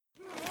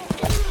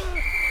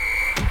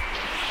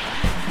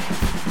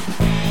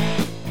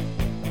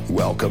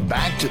Welcome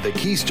back to the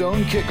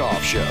Keystone Kickoff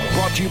Show,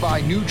 brought to you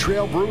by New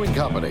Trail Brewing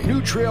Company.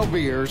 New Trail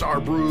beers are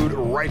brewed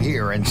right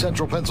here in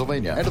central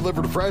Pennsylvania and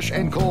delivered fresh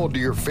and cold to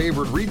your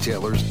favorite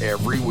retailers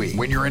every week.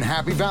 When you're in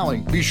Happy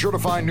Valley, be sure to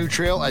find New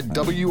Trail at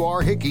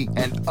W.R. Hickey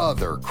and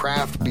other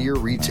craft beer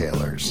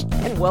retailers.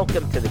 And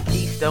welcome to the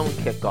Keystone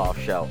Kickoff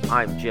Show.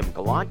 I'm Jim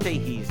Galante.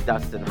 He's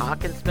Dustin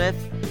Hockensmith.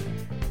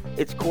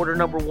 It's quarter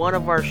number one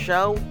of our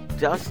show.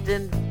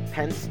 Dustin,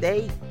 Penn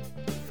State,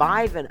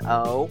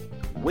 5-0.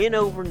 Win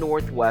over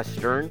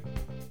Northwestern,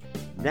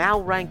 now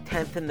ranked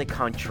 10th in the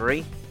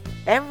country.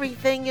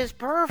 Everything is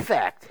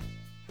perfect.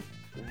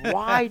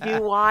 Why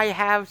do I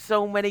have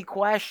so many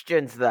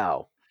questions,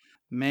 though?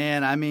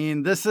 Man, I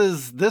mean, this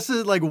is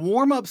like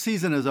warm-up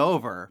season is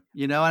over,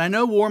 and I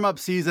know warm-up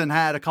season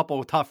had a couple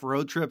of tough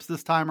road trips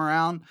this time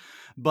around,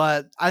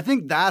 but I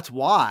think that's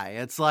why.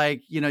 It's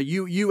like,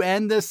 you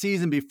end this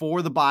season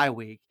before the bye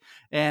week.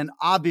 And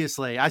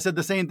obviously, I said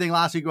the same thing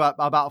last week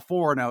about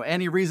 4-0.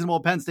 Any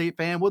reasonable Penn State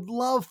fan would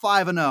love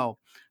 5-0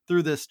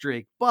 through this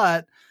streak.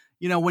 But,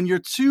 when your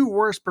two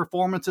worst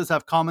performances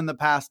have come in the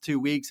past 2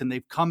 weeks and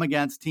they've come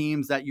against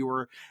teams that you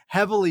were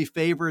heavily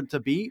favored to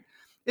beat,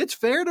 it's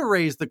fair to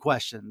raise the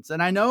questions.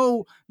 And I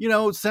know,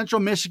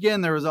 Central Michigan,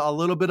 there was a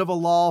little bit of a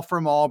lull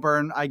from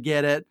Auburn. I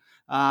get it.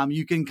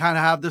 You can kind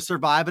of have the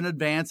survive and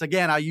advance.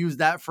 Again, I used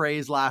that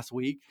phrase last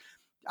week.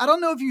 I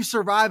don't know if you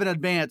survive and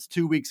advance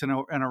 2 weeks in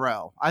a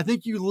row. I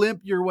think you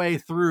limp your way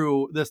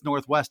through this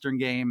Northwestern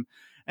game.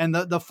 And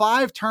the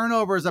 5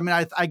 turnovers, I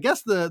mean, I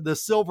guess the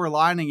silver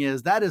lining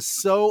is that is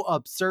so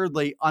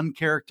absurdly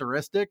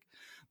uncharacteristic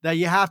that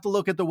you have to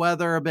look at the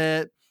weather a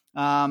bit.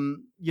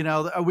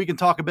 We can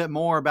talk a bit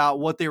more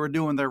about what they were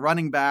doing, their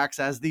running backs,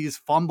 as these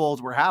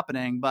fumbles were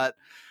happening. But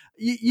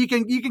you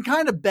can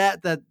kind of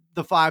bet that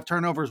the 5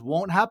 turnovers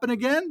won't happen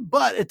again,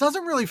 but it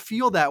doesn't really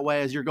feel that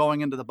way as you're going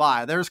into the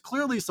bye. There's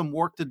clearly some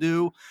work to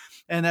do.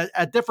 And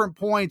at different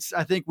points,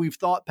 I think we've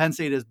thought Penn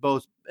State is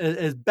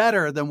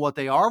better than what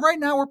they are. Right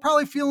now, we're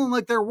probably feeling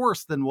like they're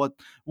worse than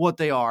what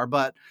they are.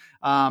 But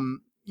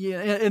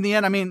in the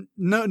end, I mean,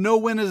 no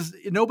win is,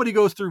 nobody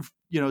goes through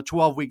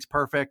 12 weeks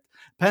perfect.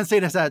 Penn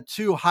State has had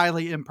 2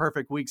 highly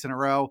imperfect weeks in a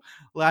row.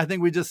 I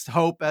think we just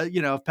hope,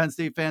 if Penn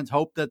State fans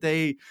hope that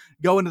they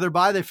go into their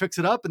bye, they fix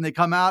it up and they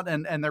come out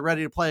and they're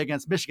ready to play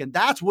against Michigan.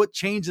 That's what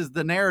changes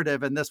the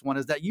narrative in this one,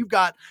 is that you've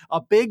got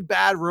a big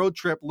bad road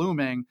trip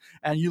looming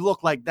and you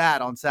look like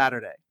that on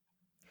Saturday.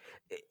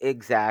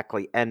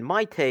 Exactly. And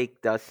my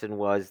take, Dustin,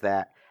 was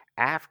that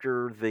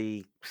after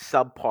the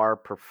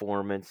subpar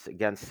performance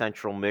against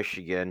Central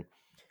Michigan,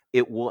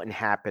 it wouldn't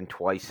happen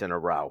twice in a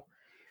row.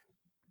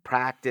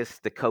 Practice,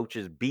 the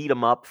coaches beat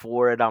them up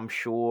for it, I'm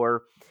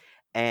sure.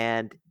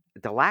 And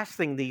the last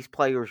thing these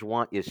players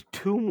want is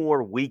 2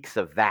 more weeks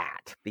of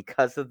that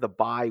because of the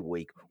bye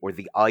week or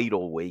the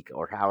idle week,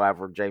 or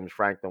however James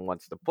Franklin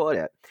wants to put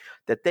it,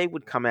 that they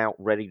would come out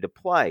ready to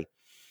play.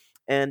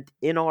 And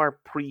in our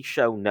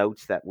pre-show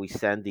notes that we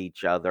send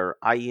each other,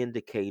 I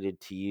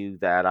indicated to you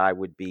that I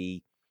would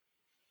be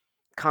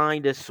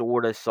kind of,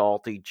 sort of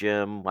salty,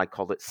 Jim. I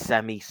called it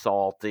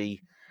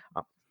semi-salty.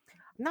 I'm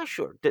not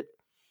sure.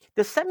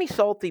 Does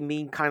semi-salty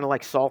mean kind of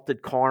like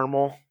salted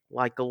caramel?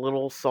 Like a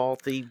little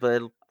salty,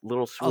 but a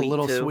little sweet. A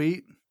little too?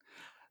 Sweet.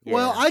 Yeah,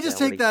 well, I just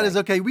take that as,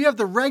 okay, we have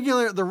the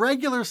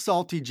regular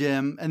salty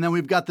Jim, and then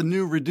we've got the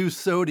new reduced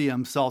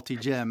sodium salty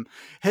Jim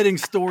hitting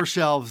store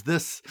shelves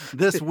this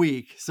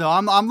week. So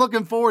I'm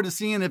looking forward to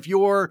seeing if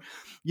you're,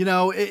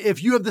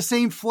 if you have the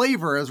same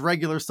flavor as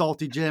regular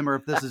salty Jim, or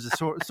if this is a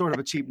sort of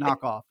a cheap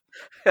knockoff.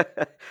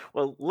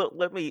 Well,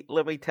 let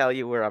me tell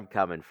you where I'm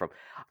coming from.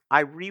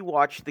 I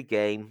rewatched the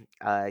game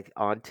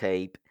on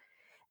tape,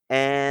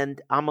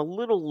 and I'm a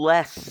little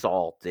less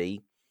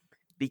salty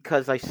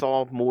because I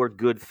saw more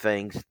good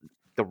things.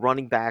 The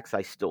running backs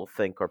I still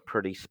think are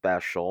pretty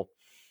special.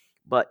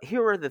 But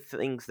here are the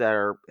things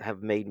that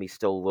have made me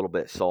still a little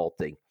bit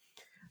salty.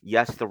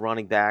 Yes, the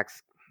running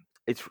backs,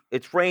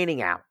 it's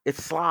raining out.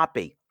 It's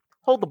sloppy.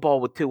 Hold the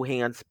ball with 2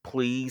 hands,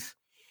 please.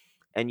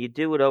 And you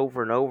do it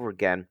over and over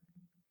again.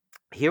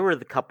 Here are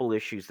the couple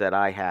issues that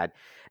I had.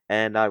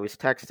 And I was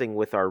texting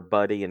with our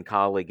buddy and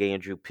colleague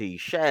Andrew P.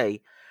 Shea,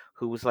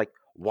 who was like,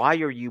 why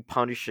are you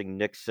punishing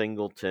Nick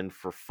Singleton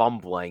for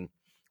fumbling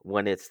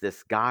when it's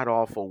this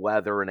god-awful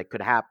weather and it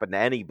could happen to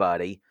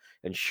anybody?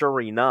 And sure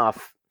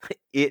enough,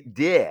 it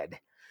did.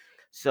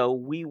 So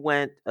we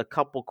went a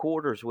couple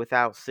quarters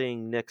without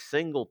seeing Nick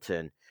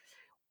Singleton.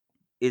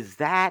 Is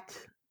that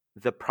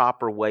the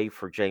proper way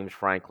for James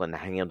Franklin to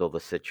handle the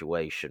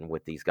situation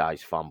with these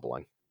guys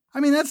fumbling? I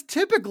mean, that's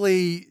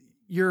typically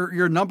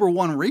your number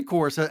one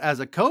recourse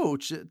as a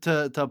coach,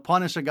 to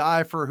punish a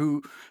guy for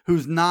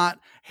who's not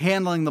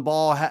handling the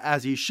ball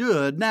as he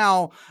should.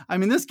 Now, I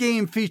mean, this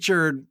game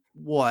featured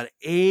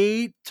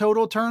 8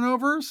 total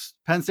turnovers.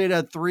 Penn State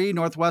had 3.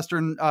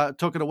 Northwestern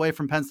took it away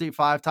from Penn State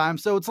 5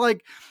 times. So it's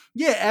like,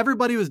 yeah,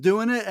 everybody was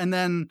doing it. And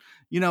then,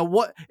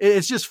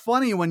 it's just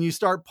funny when you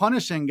start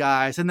punishing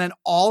guys and then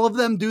all of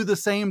them do the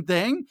same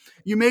thing.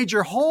 You made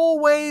your whole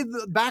way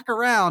back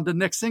around to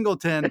Nick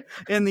Singleton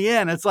in the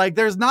end. It's like,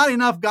 there's not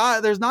enough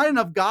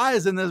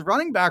guys in this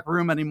running back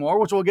room anymore,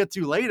 which we'll get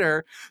to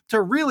later,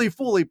 to really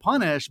fully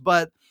punish.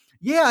 But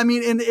yeah, I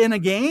mean, in a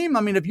game,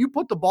 I mean, if you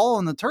put the ball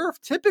on the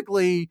turf,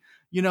 typically,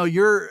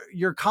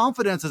 your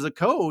confidence as a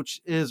coach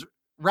is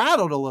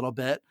rattled a little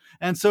bit.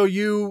 And so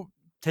you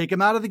take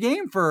him out of the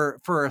game for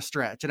a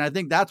stretch. And I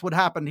think that's what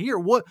happened here.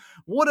 What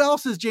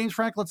else is James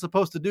Franklin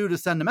supposed to do to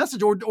send a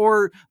message?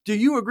 Or do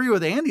you agree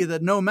with Andy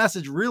that no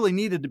message really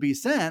needed to be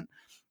sent?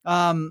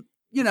 I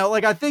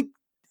think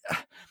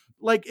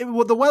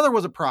the weather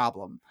was a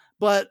problem,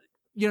 but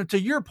to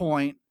your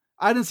point,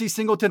 I didn't see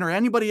Singleton or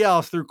anybody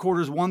else through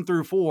quarters 1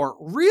 through 4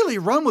 really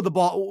run with the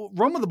ball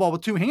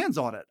with 2 hands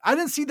on it. I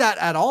didn't see that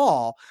at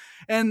all.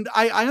 And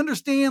I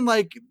understand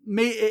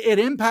it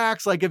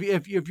impacts,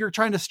 if you're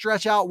trying to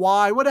stretch out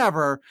wide,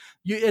 whatever,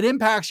 it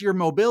impacts your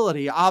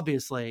mobility,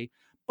 obviously.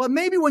 But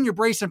maybe when you're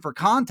bracing for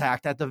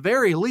contact, at the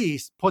very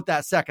least, put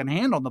that second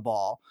hand on the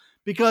ball,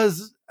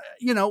 because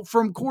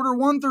from quarter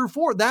 1 through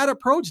 4, that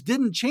approach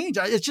didn't change.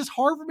 It's just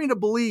hard for me to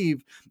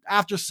believe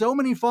after so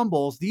many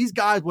fumbles, these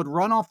guys would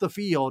run off the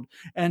field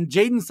and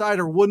Jaden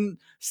Sider wouldn't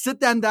sit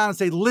them down and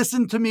say,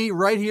 listen to me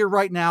right here,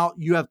 right now.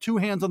 You have 2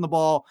 hands on the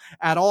ball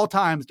at all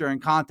times during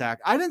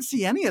contact. I didn't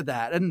see any of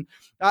that. And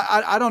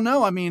I don't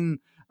know. I mean,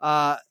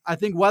 I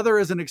think weather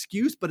is an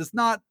excuse, but it's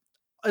not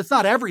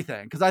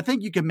everything, because I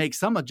think you can make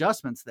some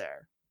adjustments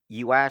there.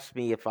 You asked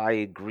me if I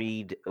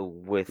agreed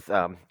with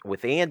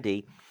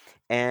Andy.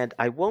 And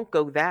I won't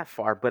go that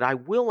far, but I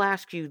will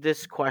ask you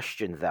this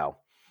question, though.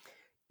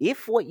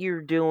 If what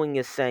you're doing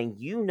is saying,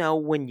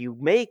 when you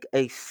make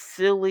a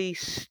silly,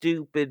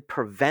 stupid,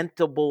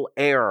 preventable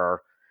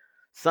error,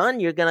 son,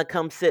 you're going to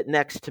come sit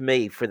next to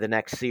me for the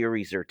next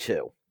series or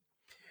 2.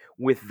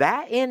 With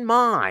that in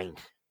mind,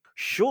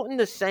 shouldn't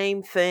the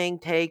same thing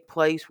take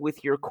place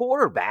with your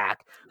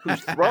quarterback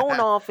who's throwing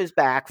off his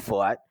back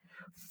foot,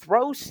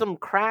 throw some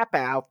crap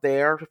out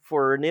there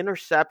for an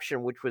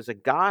interception, which was a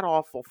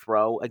god-awful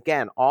throw,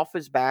 again, off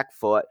his back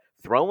foot,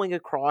 throwing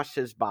across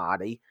his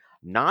body,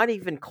 not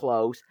even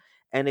close.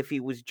 And if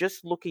he was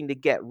just looking to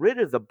get rid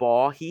of the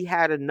ball, he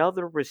had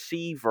another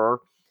receiver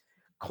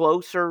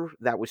closer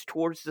that was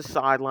towards the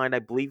sideline. I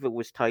believe it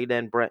was tight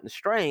end Brenton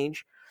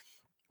Strange,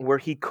 where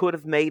he could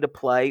have made a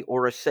play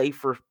or a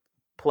safer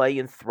play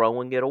in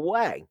throwing it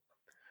away.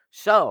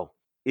 So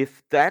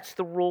if that's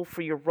the rule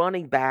for your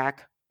running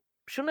back,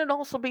 shouldn't it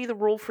also be the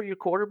rule for your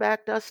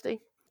quarterback, Dusty?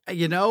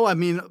 I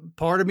mean,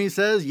 part of me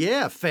says,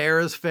 yeah, fair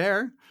is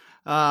fair.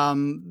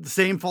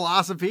 Same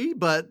philosophy,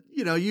 but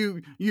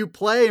you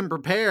play and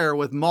prepare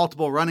with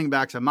multiple running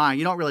backs in mind.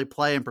 You don't really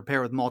play and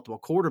prepare with multiple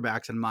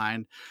quarterbacks in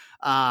mind.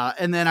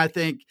 And then I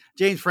think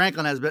James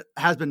Franklin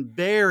has been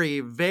very,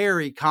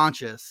 very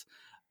conscious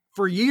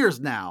for years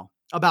now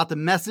about the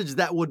message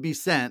that would be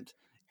sent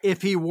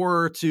if he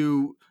were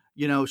to,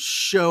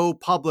 show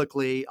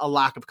publicly a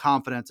lack of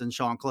confidence in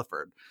Sean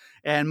Clifford.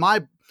 And my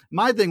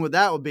thing with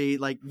that would be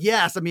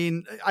yes, I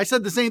mean, I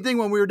said the same thing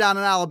when we were down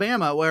in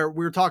Alabama where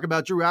we were talking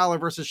about Drew Aller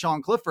versus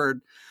Sean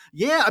Clifford.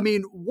 Yeah, I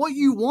mean, what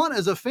you want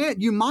as a fan,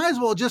 you might as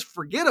well just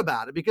forget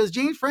about it, because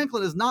James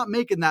Franklin is not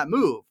making that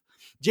move.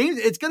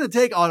 It's going to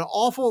take an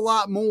awful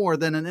lot more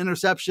than an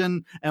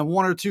interception and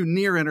 1 or 2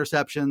 near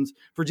interceptions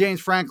for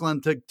James Franklin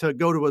to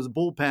go to his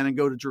bullpen and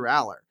go to Drew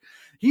Aller.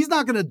 He's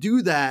not going to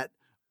do that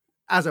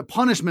as a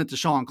punishment to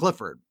Sean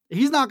Clifford.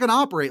 He's not going to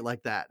operate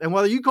like that. And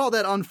whether you call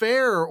that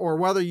unfair or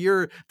whether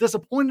you're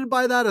disappointed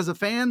by that as a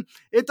fan,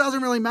 it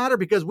doesn't really matter,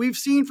 because we've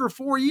seen for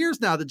 4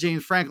 years now that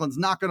James Franklin's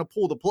not going to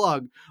pull the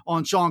plug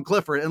on Sean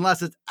Clifford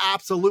unless it's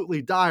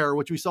absolutely dire,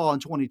 which we saw in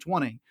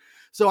 2020.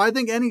 So I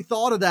think any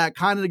thought of that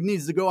kind of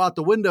needs to go out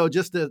the window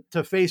just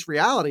to face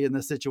reality in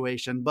this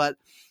situation. But,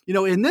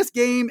 in this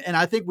game, and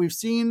I think we've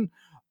seen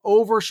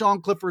over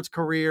Sean Clifford's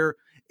career,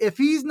 if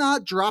he's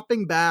not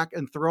dropping back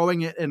and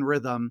throwing it in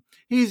rhythm,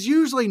 he's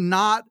usually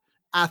not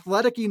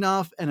athletic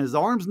enough and his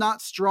arm's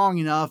not strong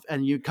enough.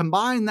 And you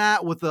combine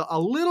that with a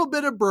little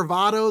bit of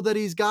bravado that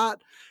he's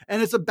got,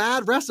 and it's a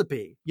bad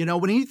recipe.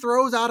 When he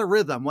throws out of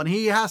rhythm, when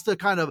he has to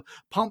kind of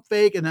pump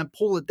fake and then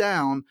pull it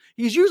down,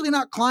 he's usually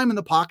not climbing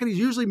the pocket. He's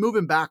usually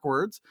moving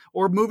backwards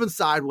or moving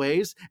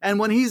sideways. And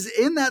when he's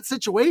in that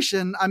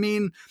situation, I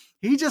mean,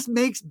 he just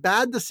makes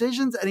bad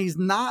decisions, and he's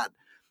not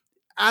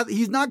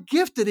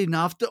gifted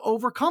enough to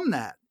overcome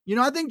that.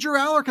 I think Drew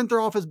Aller can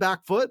throw off his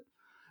back foot.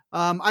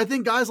 I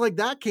think guys like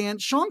that can.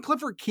 Sean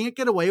Clifford can't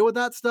get away with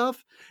that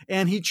stuff,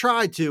 and he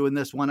tried to in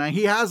this one. And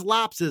he has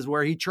lapses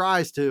where he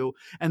tries to,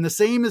 and the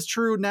same is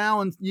true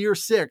now in year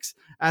 6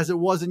 as it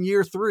was in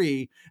year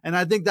 3. And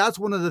I think that's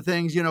one of the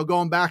things,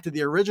 going back to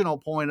the original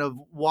point of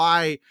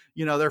why,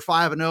 they're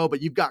 5-0,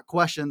 but you've got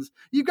questions.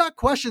 You've got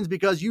questions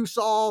because you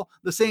saw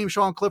the same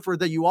Sean Clifford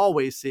that you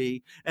always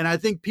see. And I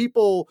think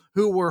people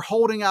who were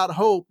holding out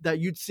hope that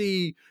you'd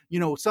see,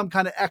 some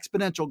kind of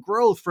exponential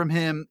growth from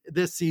him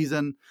this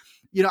season,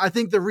 I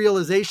think the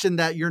realization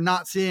that you're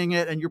not seeing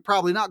it and you're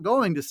probably not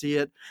going to see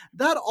it,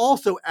 that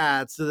also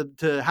adds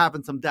to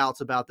having some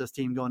doubts about this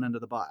team going into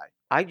the bye.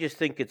 I just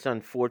think it's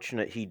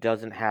unfortunate he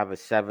doesn't have a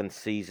 7th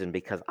season,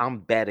 because I'm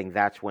betting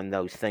that's when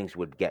those things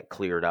would get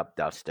cleared up,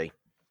 Dusty.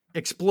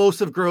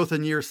 Explosive growth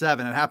in year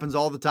 7. It happens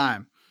all the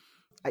time.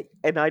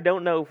 I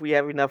don't know if we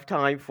have enough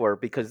time for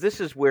it, because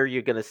this is where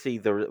you're going to see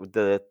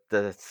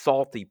the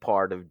salty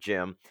part of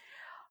Jim.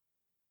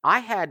 I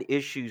had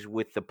issues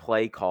with the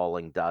play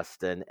calling,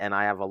 Dustin, and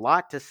I have a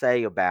lot to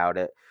say about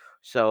it.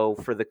 So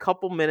for the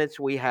couple minutes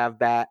we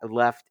have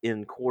left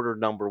in quarter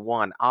number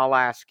 1, I'll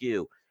ask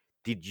you,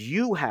 did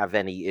you have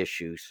any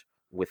issues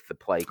with the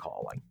play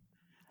calling?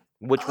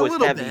 Which was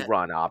heavy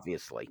run,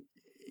 obviously.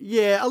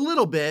 Yeah, a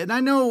little bit. And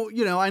I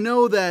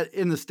know that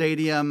in the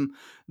stadium,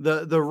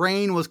 the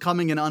rain was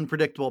coming in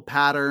unpredictable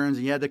patterns,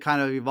 and you had to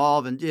kind of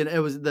evolve, and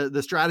it was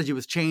the strategy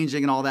was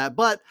changing and all that.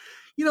 But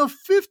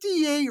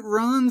 58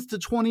 runs to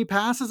 20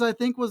 passes, I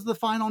think, was the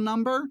final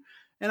number.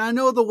 And I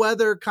know the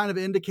weather kind of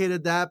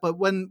indicated that, but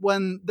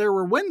when there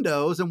were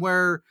windows and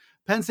where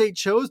Penn State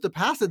chose to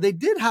pass it, they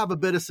did have a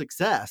bit of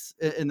success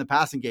in the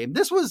passing game.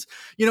 This was,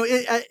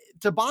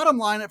 to bottom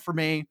line it for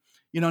me,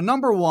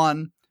 number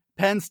one,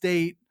 Penn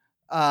State,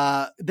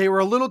 they were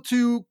a little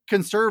too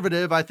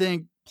conservative, I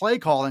think, play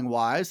calling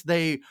wise.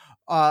 They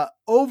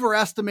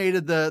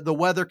overestimated the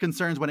weather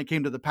concerns when it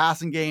came to the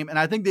passing game. And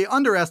I think they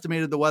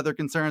underestimated the weather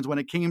concerns when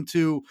it came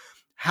to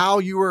how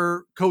you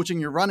were coaching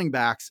your running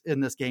backs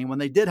in this game when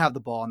they did have the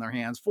ball in their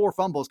hands. 4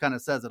 fumbles kind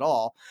of says it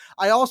all.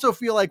 I also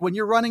feel like when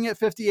you're running it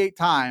 58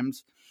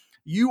 times,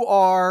 you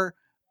are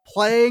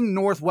playing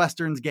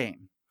Northwestern's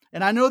game.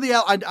 And I know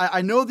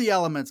I know the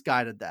elements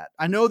guided that.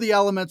 I know the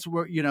elements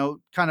were,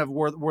 kind of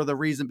were the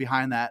reason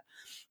behind that.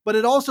 But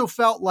it also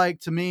felt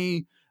like to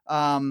me,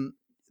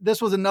 this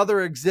was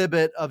another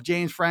exhibit of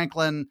James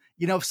Franklin.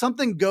 If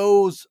something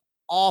goes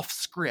off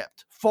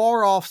script,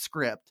 far off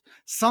script,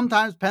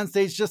 sometimes Penn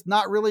State's just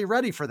not really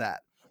ready for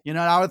that.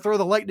 I would throw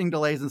the lightning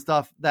delays and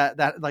stuff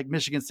that like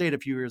Michigan State a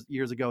few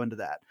years ago into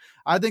that.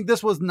 I think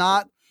this was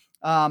not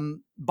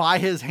by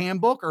his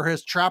handbook or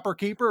his trapper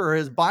keeper or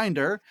his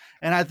binder.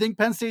 And I think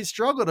Penn State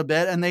struggled a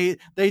bit, and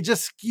they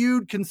just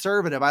skewed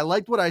conservative. I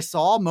liked what I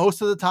saw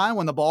most of the time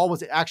when the ball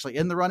was actually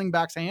in the running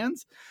back's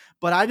hands,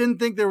 but I didn't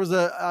think there was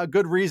a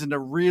good reason to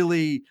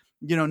really,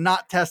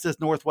 not test this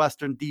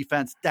Northwestern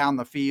defense down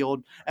the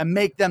field and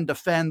make them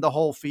defend the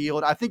whole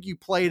field. I think you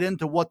played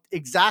into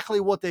exactly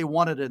what they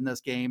wanted in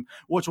this game,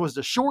 which was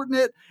to shorten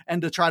it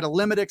and to try to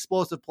limit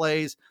explosive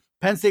plays.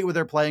 Penn State with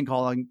their playing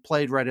calling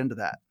played right into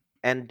that.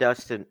 And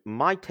Dustin,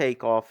 my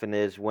take often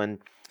is when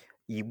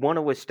you want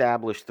to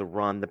establish the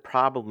run, the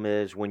problem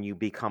is when you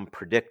become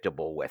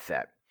predictable with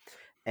it.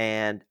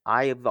 And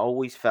I have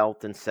always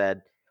felt and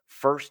said,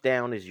 first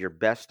down is your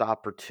best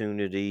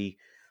opportunity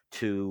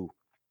to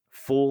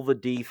fool the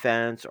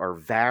defense or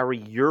vary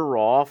your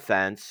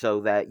offense so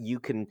that you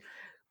can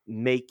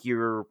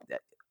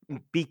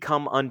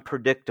become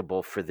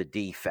unpredictable for the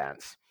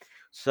defense.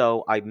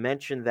 So I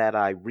mentioned that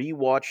I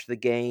rewatched the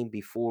game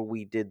before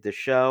we did the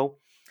show,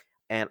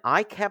 and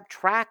I kept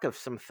track of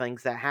some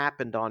things that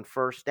happened on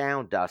first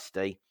down,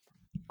 Dusty.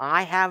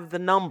 I have the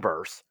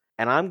numbers,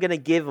 and I'm going to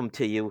give them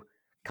to you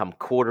come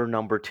quarter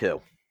number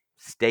 2.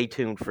 Stay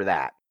tuned for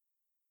that.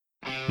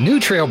 New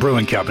Trail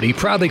Brewing Company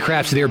proudly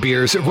crafts their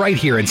beers right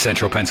here in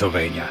central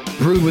Pennsylvania.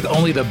 Brewed with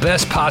only the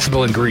best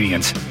possible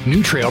ingredients,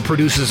 New Trail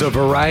produces a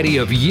variety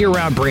of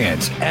year-round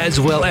brands as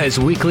well as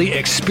weekly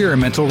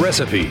experimental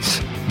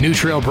recipes. New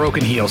Trail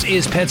Broken Heels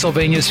is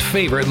Pennsylvania's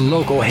favorite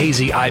local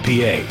hazy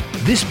IPA.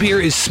 This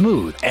beer is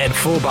smooth and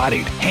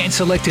full-bodied.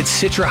 Hand-selected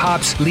Citra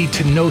hops lead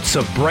to notes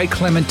of bright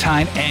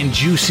clementine and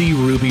juicy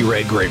ruby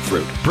red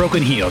grapefruit.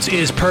 Broken Heels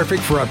is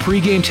perfect for a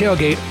pregame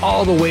tailgate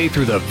all the way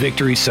through the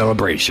victory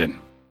celebration.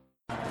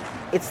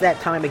 It's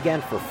that time again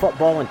for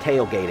football and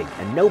tailgating,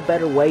 and no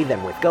better way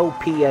than with Go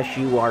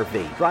PSU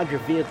RV. Drive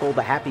your vehicle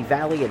to Happy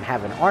Valley and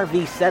have an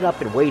RV set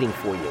up and waiting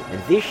for you.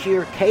 And this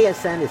year,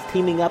 KSN is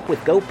teaming up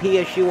with Go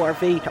PSU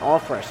RV to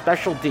offer a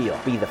special deal.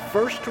 Be the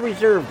first to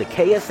reserve the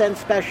KSN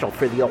special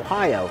for the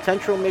Ohio,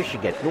 Central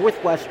Michigan,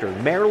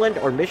 Northwestern, Maryland,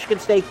 or Michigan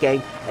State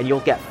game, and you'll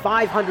get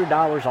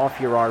 $500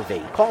 off your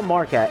RV. Call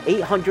Mark at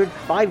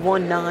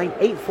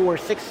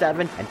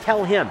 800-519-8467 and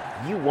tell him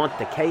you want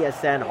the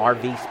KSN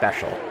RV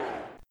special.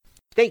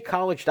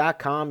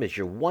 StateCollege.com is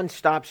your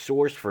one-stop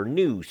source for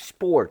news,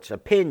 sports,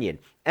 opinion,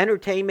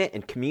 entertainment,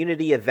 and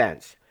community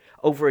events.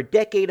 Over a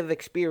decade of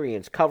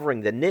experience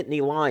covering the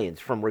Nittany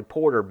Lions from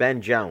reporter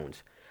Ben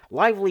Jones.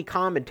 Lively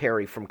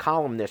commentary from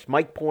columnist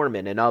Mike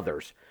Poorman and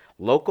others.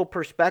 Local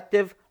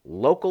perspective,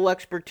 local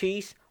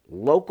expertise,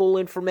 local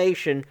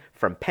information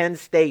from Penn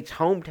State's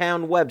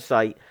hometown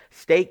website,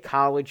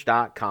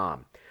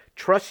 statecollege.com.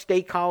 Trust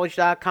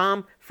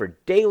statecollege.com for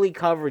daily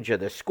coverage of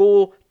the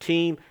school,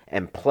 team,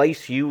 and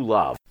place you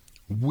love.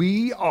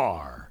 We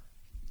are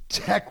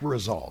Tech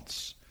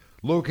Results,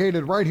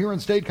 located right here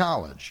in State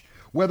College.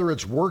 Whether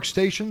it's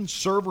workstation,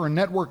 server, and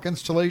network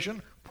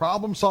installation,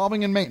 problem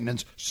solving and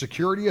maintenance,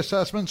 security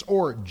assessments,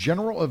 or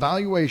general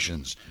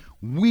evaluations,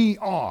 we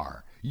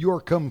are your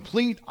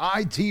complete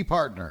IT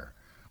partner.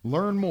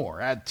 Learn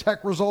more at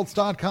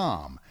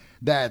techresults.com.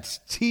 That's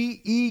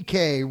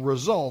TEK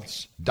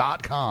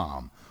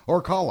results.com.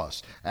 Or call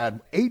us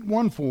at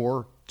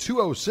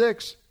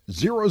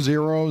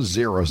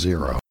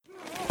 814-206-0000.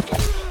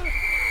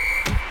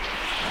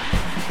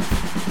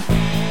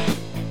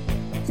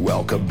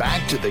 Welcome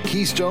back to the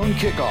Keystone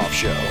Kickoff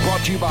Show,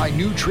 brought to you by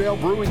New Trail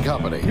Brewing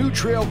Company. New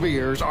Trail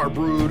beers are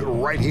brewed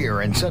right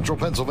here in central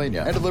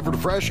Pennsylvania and delivered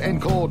fresh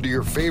and cold to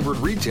your favorite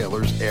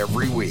retailers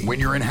every week. When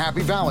you're in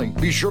Happy Valley,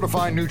 be sure to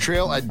find New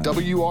Trail at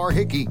W.R.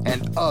 Hickey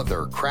and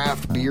other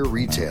craft beer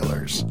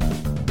retailers.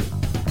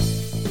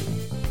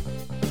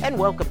 And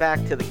welcome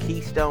back to the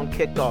Keystone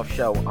Kickoff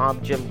Show.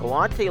 I'm Jim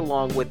Galante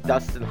along with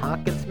Dustin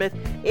Hawkinsmith.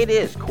 It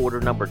is quarter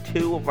number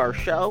 2 of our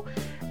show.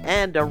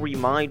 And a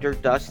reminder,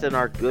 Dustin,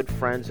 our good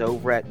friends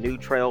over at New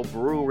Trail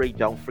Brewery,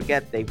 don't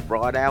forget they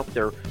brought out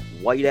their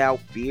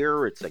Whiteout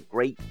beer. It's a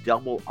great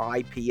double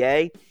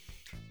IPA.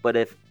 But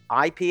if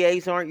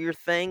IPAs aren't your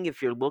thing, if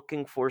you're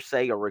looking for,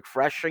 say, a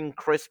refreshing,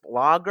 crisp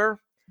lager,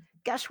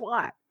 guess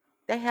what?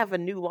 They have a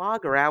new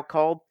lager out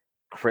called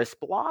Crisp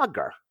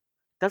Lager.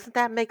 Doesn't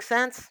that make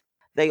sense?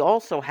 They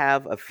also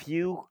have a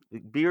few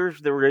beers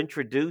they're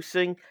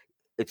introducing.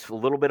 It's a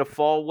little bit of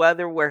fall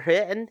weather we're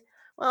hitting.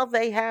 Well,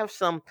 they have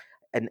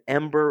an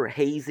Ember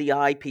Hazy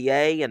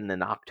IPA and an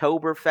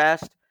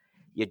Oktoberfest.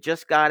 You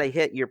just got to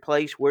hit your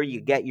place where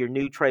you get your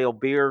New Trail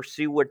beer,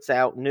 see what's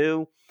out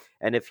new.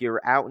 And if you're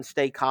out in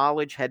State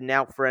College heading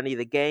out for any of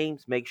the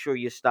games, make sure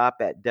you stop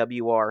at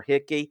W.R.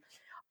 Hickey.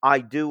 I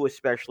do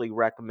especially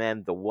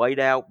recommend the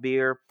Whiteout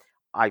beer.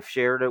 I've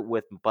shared it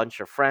with a bunch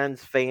of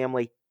friends,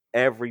 family.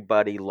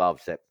 Everybody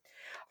loves it.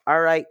 All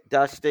right,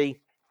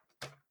 Dusty,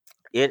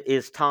 it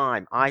is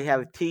time. I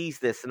have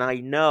teased this, and I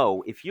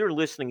know if you're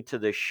listening to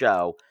this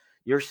show,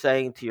 you're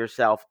saying to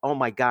yourself, oh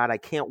my God, I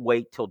can't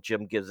wait till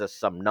Jim gives us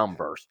some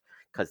numbers,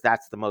 because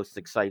that's the most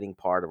exciting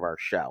part of our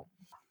show.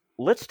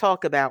 Let's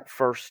talk about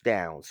first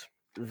downs.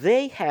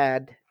 They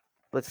had,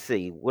 let's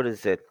see, what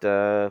is it?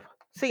 And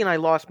I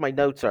lost my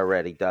notes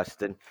already,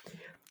 Dustin.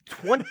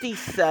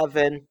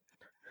 27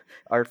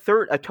 or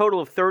a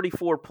total of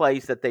 34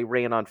 plays that they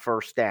ran on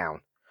first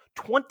down.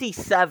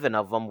 27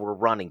 of them were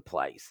running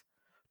plays.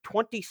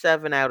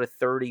 27 out of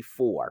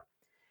 34,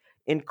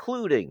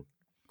 including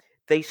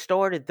they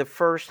started the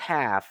first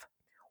half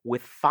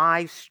with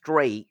 5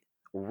 straight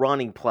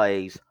running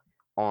plays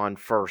on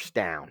first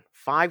down.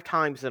 5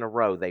 times in a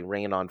row they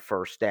ran on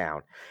first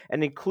down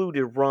and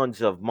included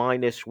runs of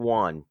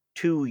 -1,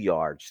 2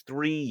 yards,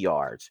 3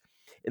 yards.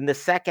 In the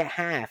second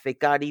half, it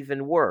got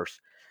even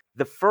worse.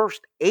 The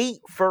first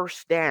 8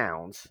 first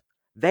downs,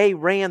 they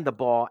ran the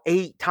ball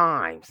 8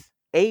 times,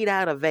 8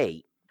 out of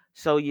 8.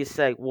 So you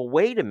say, well,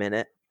 wait a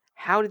minute.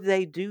 How did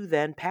they do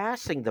then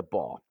passing the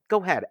ball?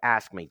 Go ahead,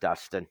 ask me,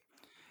 Dustin.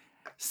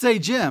 Say,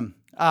 Jim,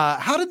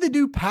 how did they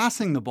do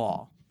passing the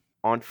ball?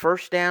 On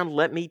first down,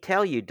 let me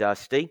tell you,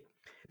 Dusty,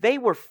 they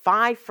were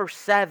 5 for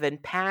 7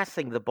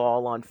 passing the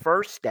ball on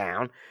first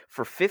down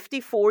for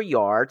 54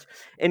 yards,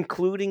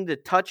 including the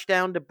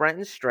touchdown to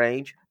Brenton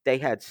Strange. They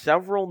had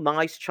several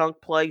nice chunk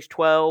plays,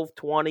 12,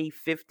 20,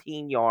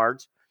 15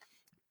 yards,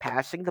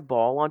 passing the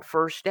ball on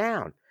first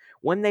down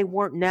when they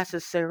weren't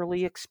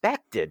necessarily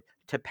expected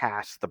to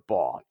pass the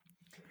ball.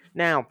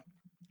 Now,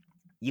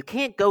 you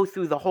can't go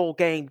through the whole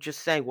game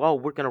just saying, well,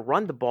 we're going to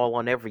run the ball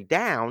on every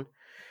down.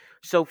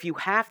 So if you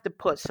have to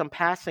put some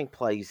passing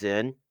plays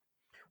in,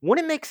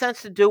 wouldn't it make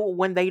sense to do it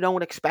when they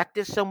don't expect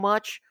it so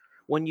much?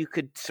 When you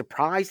could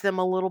surprise them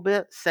a little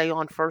bit, say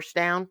on first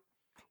down?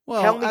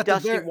 Well, tell me,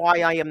 Dusty,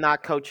 why I am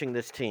not coaching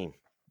this team.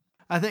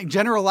 I think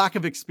general lack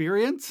of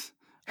experience,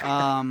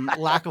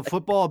 lack of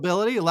football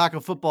ability, lack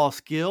of football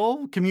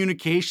skill,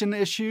 communication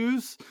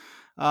issues,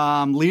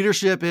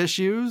 leadership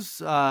issues.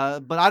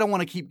 But I don't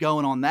want to keep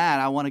going on that.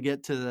 I want to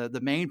get to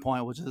the main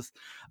point, which is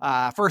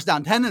first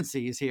down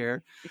tendencies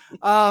here.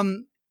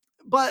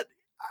 But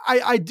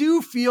I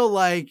do feel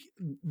like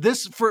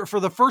this for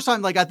the first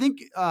time, like I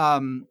think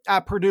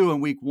at Purdue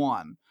in week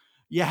 1,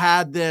 you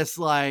had this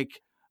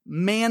like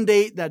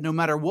mandate that no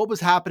matter what was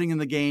happening in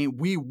the game,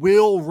 we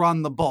will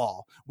run the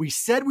ball. We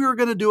said we were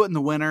going to do it in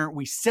the winter.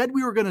 We said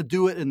we were going to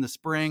do it in the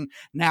spring.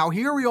 Now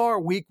here we are,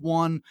 week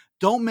 1.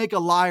 Don't make a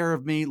liar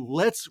of me.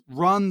 Let's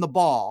run the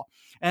ball.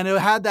 And it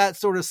had that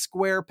sort of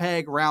square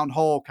peg, round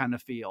hole kind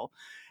of feel.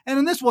 And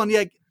in this one,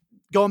 yeah,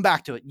 going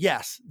back to it,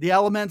 yes, the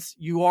elements,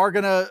 you are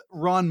going to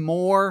run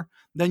more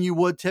than you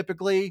would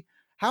typically.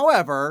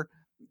 However,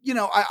 you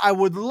know, I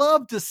would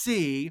love to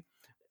see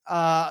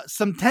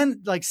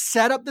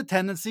set up the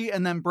tendency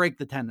and then break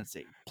the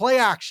tendency. Play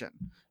action.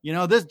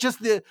 This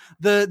just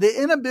the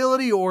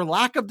inability or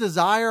lack of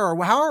desire or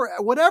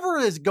whatever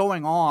is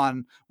going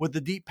on with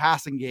the deep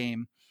passing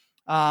game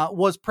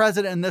was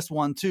present in this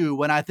one too,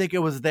 when I think it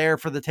was there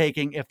for the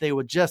taking if they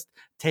would just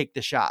take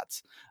the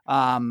shots.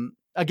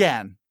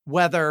 Again,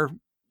 weather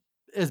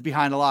is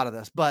behind a lot of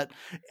this, but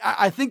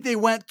I think they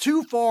went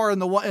too far in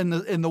the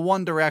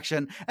one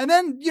direction. And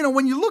then,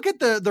 when you look at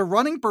the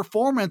running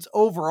performance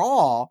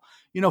overall,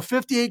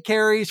 58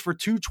 carries for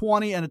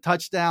 220 and a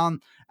touchdown,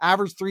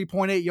 average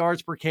 3.8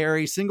 yards per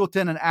carry.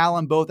 Singleton and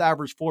Allen both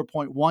average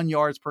 4.1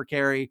 yards per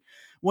carry.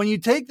 When you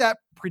take that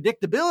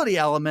predictability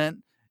element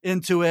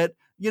into it,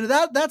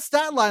 that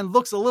stat line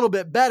looks a little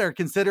bit better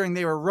considering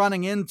they were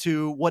running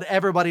into what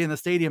everybody in the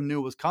stadium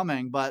knew was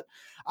coming. But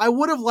I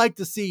would have liked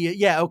to see it.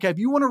 Yeah, okay, if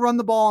you want to run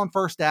the ball on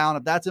first down,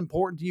 if that's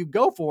important to you,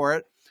 go for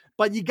it.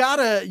 But you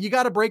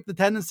gotta break the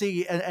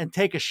tendency and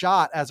take a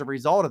shot as a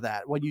result of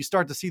that when you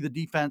start to see the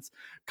defense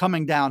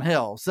coming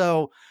downhill.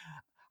 So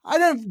I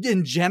don't,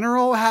 in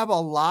general, have a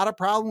lot of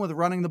problem with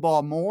running the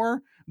ball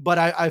more, but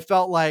I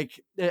felt like,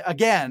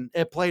 again,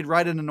 it played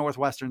right into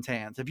Northwestern's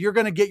hands. If you're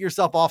going to get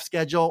yourself off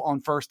schedule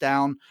on first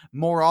down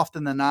more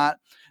often than not,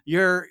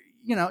 you're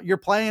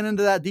playing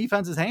into that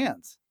defense's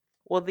hands.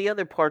 Well, the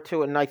other part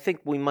to it, and I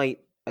think we might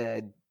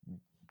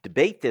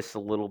debate this a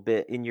little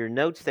bit, in your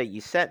notes that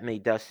you sent me,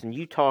 Dustin,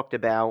 you talked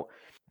about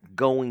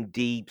going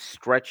deep,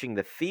 stretching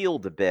the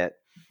field a bit,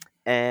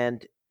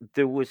 and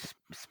there was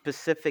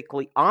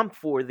specifically, I'm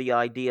for the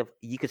idea of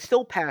you could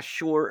still pass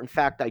short. In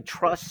fact, I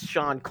trust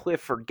Sean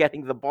Clifford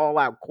getting the ball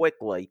out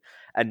quickly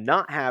and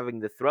not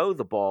having to throw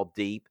the ball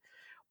deep.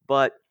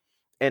 But,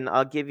 and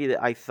I'll give you,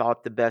 I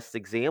thought the best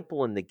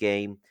example in the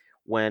game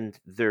when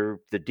the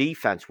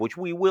defense, which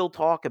we will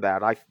talk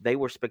about, they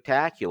were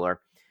spectacular.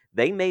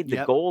 They made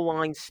the goal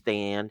line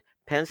stand.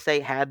 Penn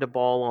State had the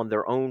ball on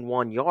their own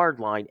 1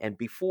 yard line. And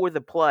before the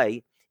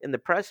play in the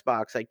press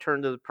box, I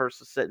turned to the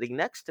person sitting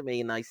next to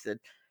me and I said,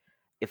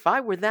 if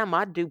I were them,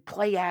 I'd do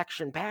play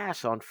action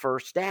pass on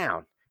first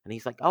down. And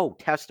he's like, oh,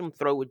 test them,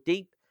 throw it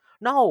deep.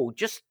 No,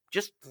 just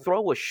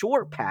throw a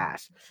short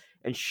pass.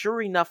 And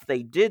sure enough,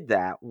 they did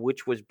that,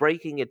 which was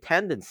breaking a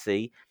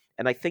tendency.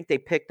 And I think they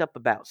picked up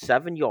about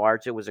 7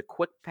 yards. It was a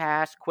quick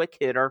pass, quick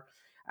hitter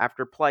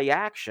after play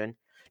action.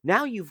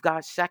 Now you've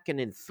got 2nd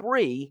and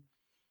 3,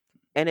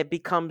 and it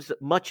becomes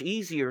much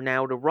easier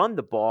now to run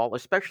the ball,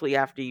 especially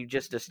after you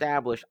just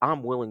established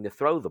I'm willing to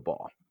throw the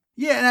ball.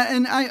 Yeah,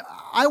 and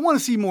I want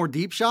to see more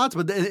deep shots,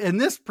 but in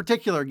this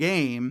particular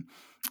game,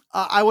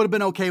 I would have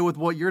been okay with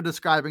what you're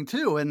describing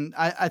too. And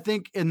I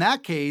think in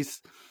that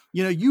case,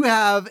 you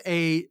have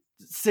a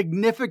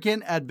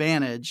significant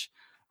advantage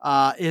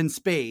in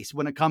space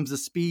when it comes to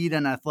speed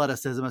and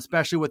athleticism,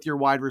 especially with your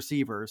wide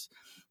receivers,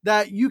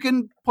 that you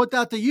can put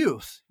that to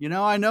use.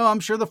 I'm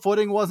sure the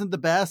footing wasn't the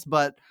best,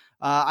 but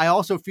I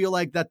also feel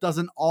like that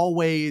doesn't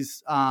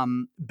always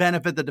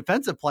benefit the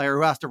defensive player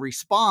who has to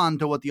respond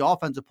to what the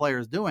offensive player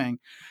is doing.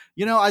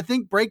 I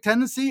think break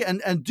tendency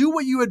and do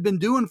what you had been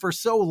doing for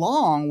so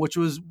long, which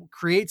was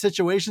create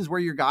situations where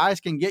your guys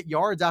can get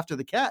yards after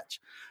the catch.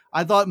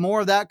 I thought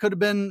more of that could have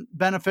been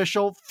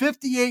beneficial.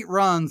 58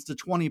 runs to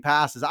 20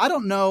 passes. I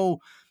don't know,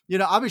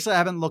 obviously I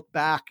haven't looked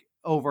back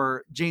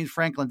over James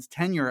Franklin's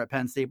tenure at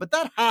Penn State, but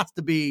that has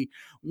to be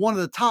one of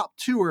the top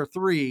 2 or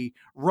 3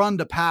 run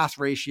to pass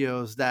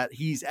ratios that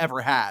he's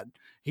ever had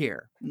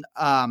here.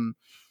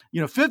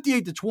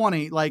 58 to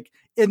 20, like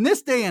in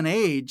this day and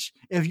age,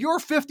 if you're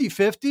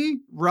 50-50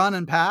 run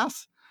and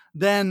pass,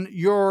 then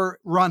you're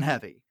run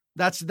heavy.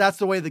 That's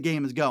the way the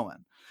game is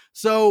going.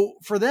 So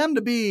for them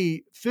to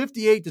be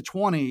 58 to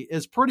 20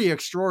 is pretty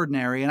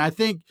extraordinary. And I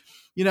think,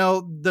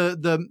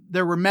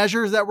 there were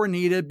measures that were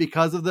needed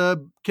because of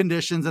the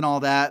conditions and all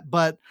that,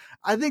 but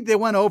I think they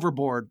went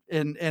overboard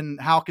in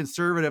how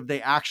conservative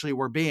they actually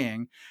were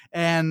being.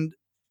 And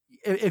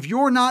if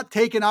you're not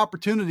taking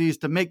opportunities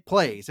to make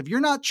plays, if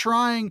you're not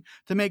trying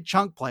to make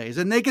chunk plays,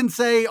 and they can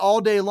say all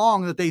day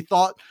long that they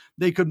thought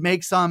they could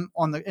make some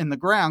in the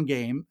ground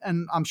game,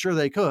 and I'm sure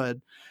they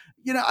could,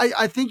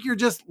 I think you're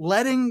just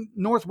letting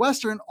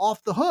Northwestern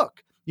off the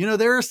hook.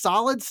 They're a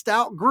solid,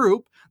 stout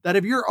group that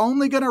if you're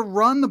only going to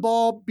run the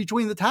ball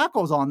between the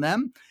tackles on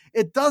them,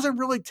 it doesn't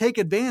really take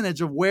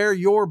advantage of where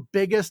your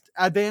biggest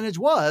advantage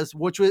was,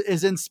 which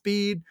is in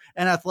speed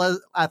and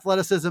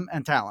athleticism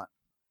and talent.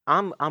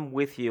 I'm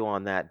with you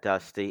on that,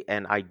 Dusty,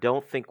 and I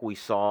don't think we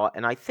saw,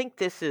 and I think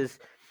this is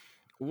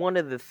one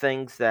of the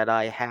things that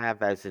I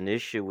have as an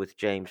issue with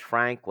James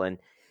Franklin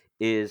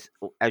is,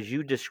 as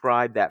you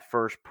described that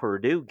first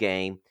Purdue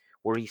game,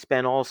 where he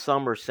spent all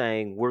summer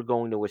saying, we're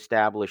going to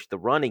establish the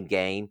running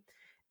game,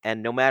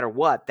 and no matter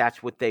what,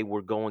 that's what they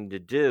were going to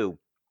do.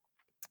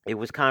 It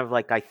was kind of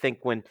like, I think,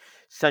 when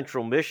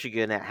Central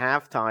Michigan at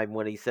halftime,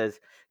 when he says,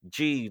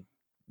 gee,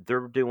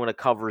 they're doing a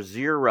cover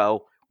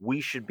 0,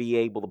 we should be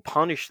able to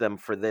punish them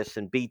for this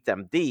and beat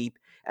them deep.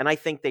 And I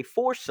think they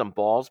forced some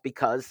balls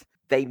because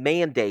they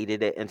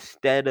mandated it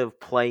instead of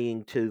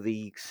playing to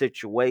the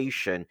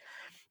situation.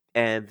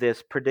 And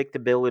this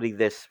predictability,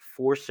 this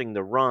forcing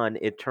the run,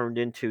 it turned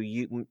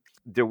into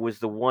there was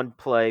the one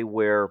play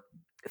where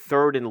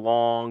 3rd and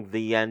long,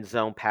 the end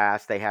zone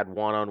pass, they had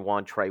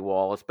one-on-one Trey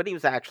Wallace, but he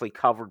was actually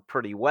covered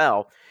pretty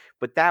well.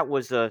 But that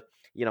was a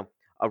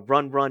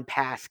run,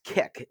 pass,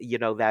 kick,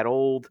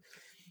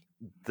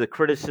 the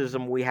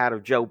criticism we had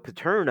of Joe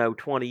Paterno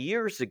 20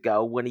 years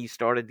ago when he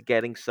started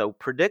getting so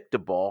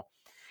predictable.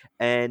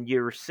 And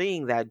you're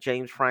seeing that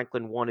James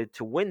Franklin wanted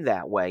to win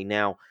that way.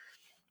 Now,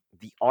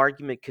 the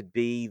argument could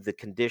be the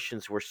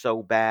conditions were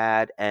so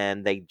bad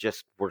and they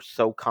just were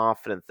so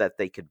confident that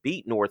they could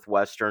beat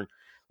Northwestern.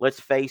 Let's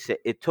face it,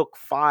 it took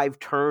 5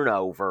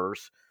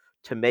 turnovers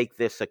to make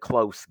this a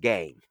close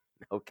game,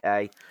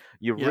 okay?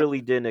 You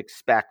really didn't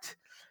expect,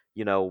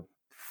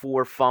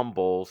 4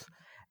 fumbles,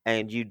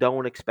 and you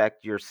don't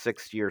expect your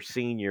 6th-year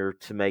senior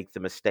to make the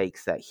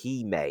mistakes that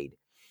he made,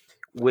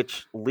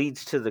 which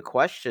leads to the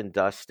question,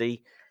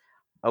 Dusty,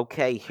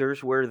 okay,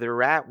 here's where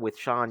they're at with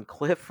Sean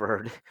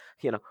Clifford.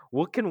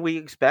 What can we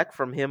expect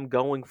from him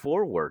going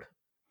forward?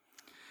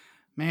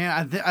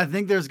 Man, I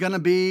think there's going to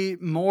be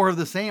more of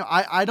the same.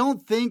 I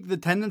don't think the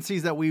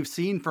tendencies that we've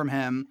seen from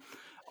him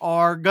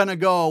are going to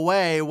go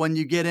away when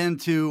you get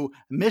into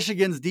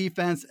Michigan's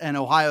defense and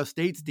Ohio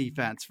State's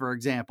defense, for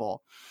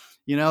example.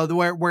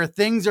 Where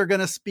things are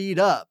going to speed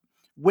up,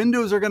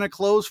 windows are going to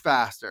close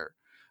faster.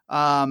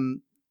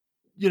 The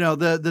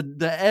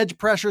edge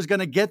pressure is going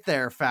to get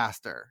there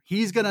faster.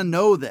 He's going to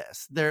know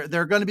this. They're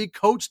going to be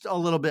coached a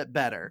little bit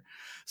better.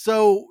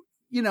 So,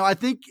 I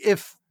think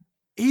if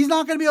he's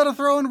not going to be able to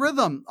throw in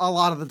rhythm a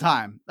lot of the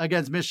time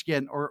against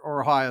Michigan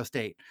or Ohio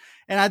State.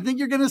 And I think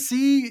you're going to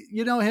see,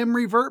 him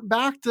revert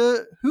back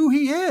to who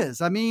he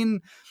is. I mean,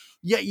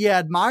 you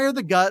admire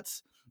the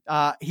guts.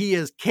 He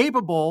is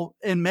capable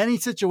in many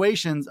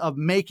situations of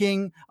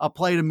making a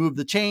play to move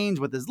the chains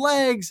with his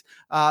legs,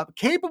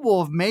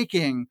 capable of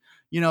making,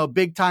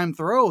 big time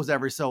throws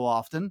every so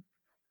often.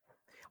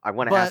 I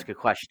want to ask a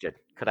question.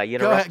 Could I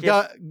interrupt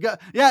you?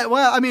 Yeah.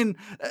 Well, I mean,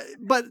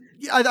 but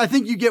I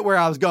think you get where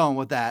I was going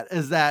with that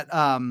is that,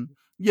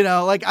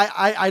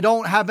 I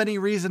don't have any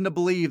reason to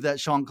believe that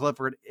Sean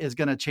Clifford is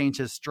going to change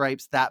his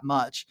stripes that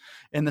much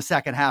in the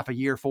second half of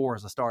year 4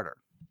 as a starter.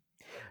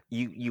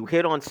 You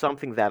hit on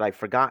something that I've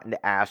forgotten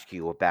to ask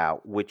you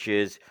about, which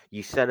is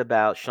you said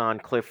about Sean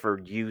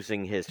Clifford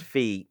using his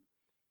feet.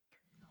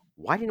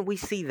 Why didn't we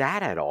see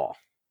that at all?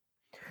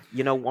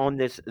 On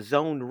this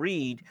zone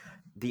read,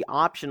 the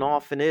option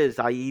often is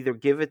I either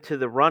give it to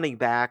the running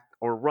back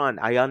or run.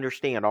 I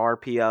understand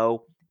RPO,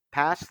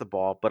 pass the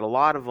ball, but a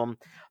lot of them,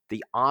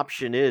 the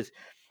option is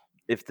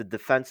if the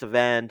defensive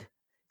end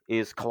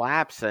is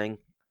collapsing,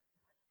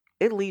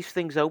 it leaves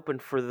things open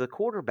for the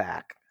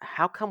quarterback.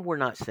 How come we're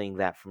not seeing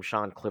that from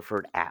Sean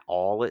Clifford at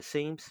all, it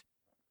seems?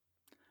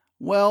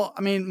 Well,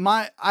 I mean,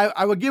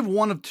 I would give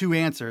one of 2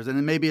 answers, and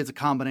then maybe it's a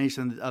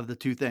combination of the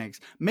 2 things.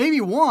 Maybe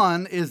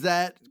one is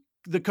that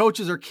the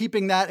coaches are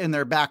keeping that in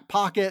their back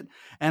pocket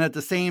and at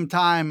the same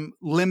time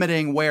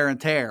limiting wear and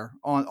tear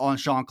on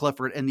Sean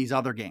Clifford in these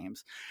other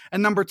games.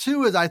 And number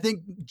 2 is I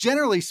think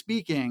generally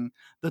speaking,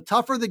 the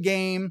tougher the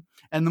game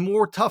and the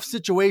more tough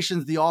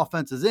situations the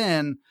offense is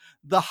in,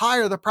 the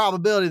higher the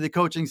probability the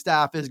coaching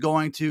staff is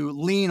going to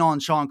lean on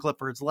Sean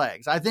Clifford's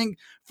legs. I think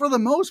for the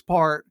most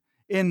part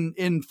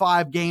in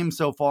 5 games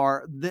so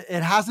far,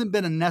 it hasn't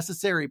been a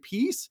necessary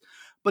piece.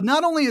 But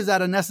not only is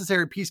that a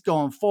necessary piece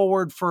going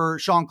forward for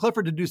Sean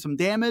Clifford to do some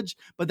damage,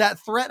 but that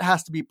threat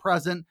has to be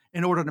present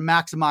in order to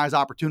maximize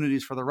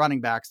opportunities for the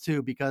running backs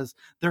too, because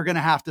they're going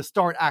to have to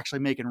start actually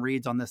making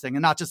reads on this thing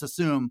and not just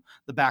assume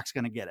the back's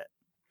going to get it.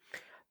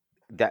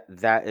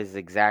 That is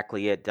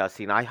exactly it,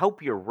 Dusty. And I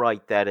hope you're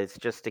right that it's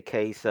just a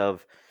case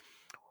of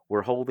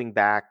we're holding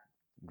back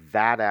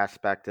that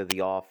aspect of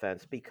the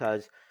offense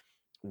because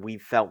we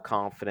felt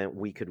confident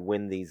we could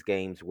win these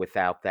games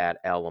without that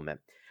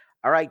element.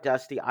 All right,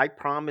 Dusty, I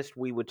promised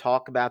we would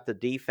talk about the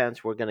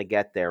defense. We're going to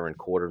get there in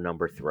quarter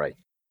number 3.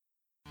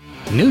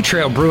 New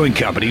Trail Brewing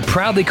Company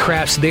proudly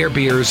crafts their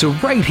beers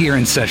right here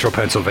in central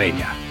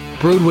Pennsylvania.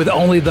 Brewed with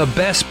only the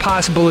best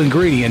possible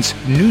ingredients,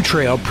 New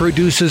Trail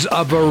produces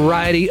a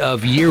variety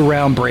of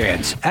year-round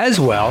brands, as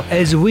well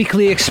as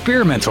weekly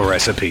experimental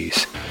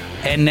recipes.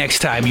 And next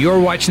time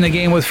you're watching the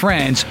game with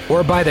friends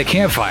or by the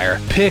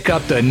campfire, pick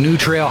up the New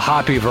Trail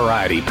Hoppy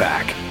Variety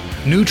Pack.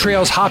 New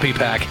Trail's Hoppy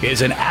Pack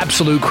is an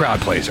absolute crowd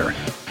pleaser.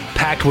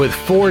 Packed with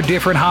 4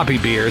 different hoppy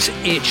beers,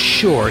 it's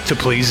sure to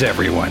please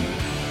everyone.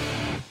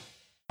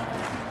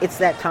 It's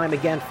that time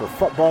again for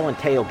football and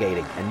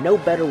tailgating, and no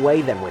better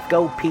way than with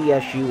Go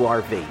PSU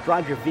RV.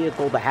 Drive your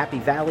vehicle to Happy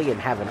Valley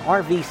and have an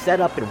RV set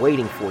up and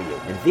waiting for you.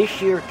 And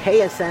this year,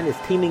 KSN is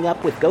teaming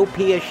up with Go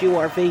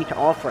PSU RV to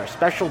offer a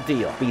special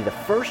deal. Be the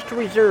first to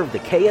reserve the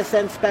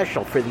KSN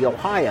special for the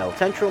Ohio,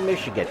 Central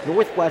Michigan,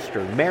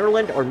 Northwestern,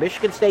 Maryland, or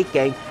Michigan State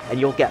game, and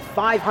you'll get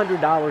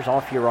 $500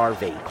 off your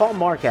RV. Call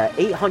Mark at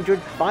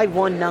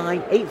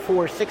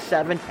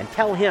 800-519-8467 and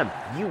tell him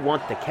you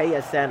want the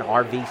KSN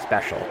RV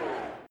special.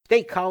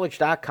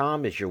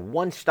 StateCollege.com is your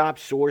one-stop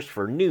source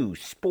for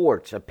news,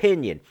 sports,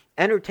 opinion,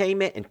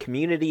 entertainment, and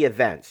community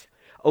events.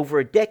 Over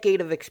a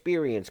decade of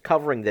experience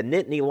covering the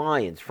Nittany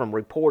Lions from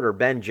reporter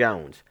Ben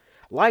Jones.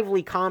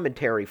 Lively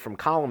commentary from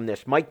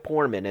columnist Mike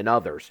Poorman and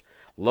others.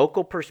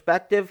 Local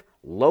perspective,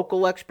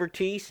 local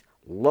expertise,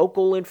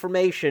 local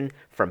information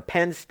from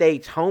Penn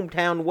State's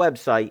hometown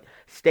website,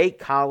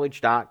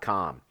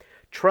 statecollege.com.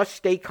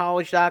 Trust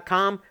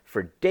statecollege.com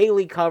for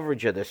daily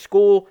coverage of the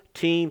school,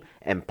 team,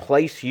 and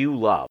place you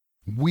love.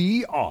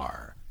 We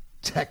are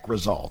Tech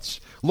Results,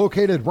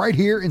 located right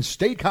here in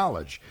State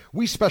College.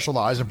 We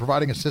specialize in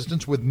providing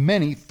assistance with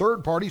many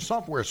third-party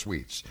software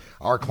suites.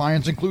 Our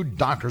clients include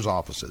doctors'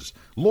 offices,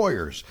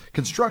 lawyers,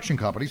 construction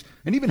companies,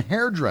 and even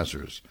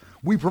hairdressers.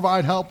 We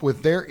provide help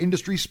with their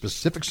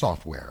industry-specific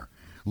software.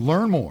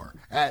 Learn more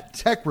at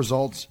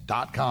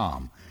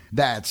techresults.com.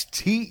 That's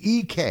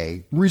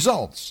TEK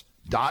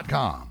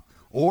results.com.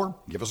 Or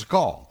give us a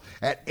call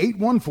at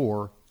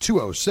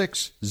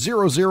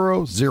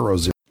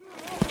 814-206-0000.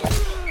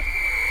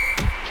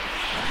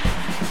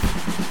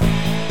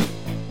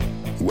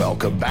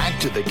 Welcome back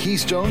to the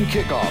Keystone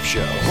Kickoff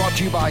Show, brought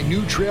to you by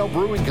New Trail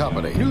Brewing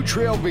Company. New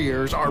Trail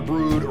beers are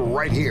brewed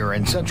right here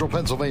in central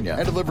Pennsylvania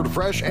and delivered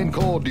fresh and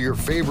cold to your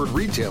favorite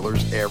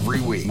retailers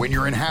every week. When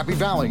you're in Happy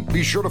Valley,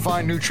 be sure to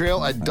find New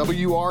Trail at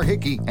W.R.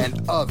 Hickey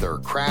and other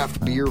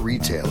craft beer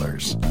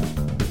retailers.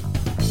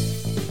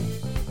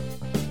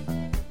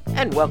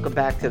 And welcome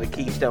back to the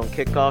Keystone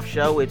Kickoff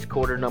Show. It's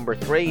quarter number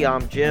 3.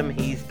 I'm Jim.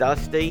 He's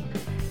Dusty.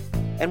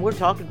 And we're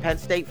talking Penn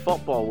State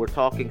football. We're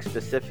talking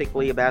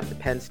specifically about the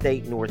Penn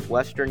State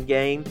Northwestern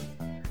game.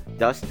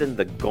 Dustin,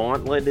 the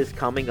gauntlet is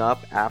coming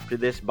up after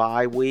this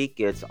bye week.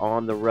 It's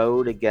on the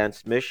road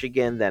against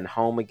Michigan, then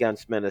home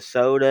against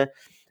Minnesota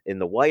in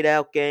the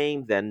whiteout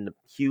game, then the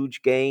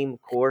huge game,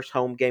 of course,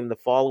 home game the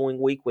following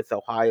week with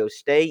Ohio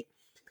State.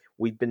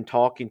 We've been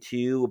talking to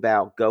you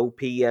about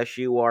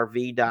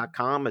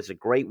gopsurv.com as a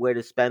great way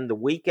to spend the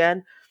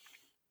weekend.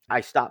 I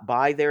stopped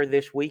by there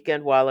this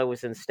weekend while I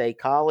was in State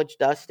College,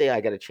 Dusty.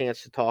 I got a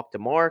chance to talk to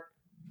Mark.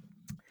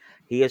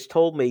 He has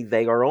told me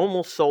they are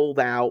almost sold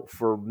out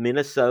for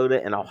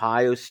Minnesota and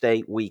Ohio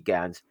State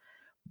weekends.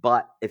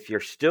 But if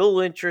you're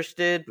still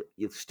interested,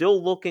 you're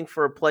still looking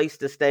for a place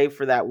to stay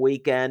for that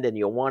weekend, and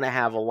you want to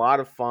have a lot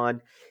of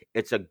fun,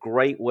 it's a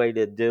great way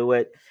to do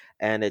it.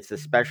 And it's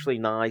especially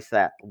nice,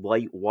 that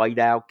late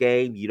whiteout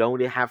game. You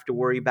don't have to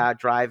worry about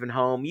driving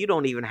home. You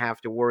don't even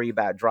have to worry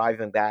about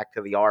driving back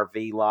to the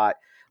RV lot.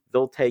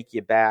 They'll take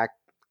you back.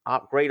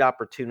 Great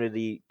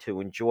opportunity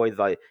to enjoy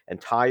the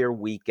entire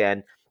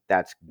weekend.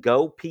 That's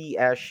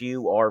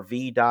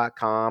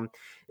gopsurv.com.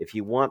 If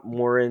you want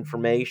more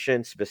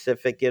information,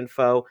 specific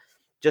info,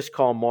 just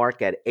call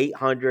Mark at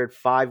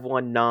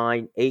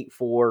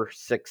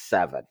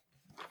 800-519-8467.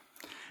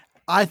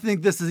 I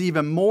think this is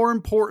even more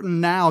important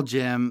now,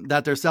 Jim,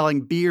 that they're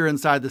selling beer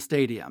inside the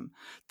stadium.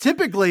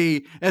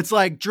 Typically, it's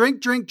like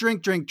drink.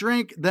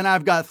 Then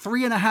I've got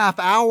 3.5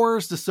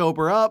 hours to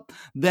sober up.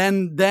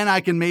 Then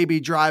I can maybe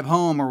drive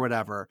home or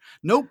whatever.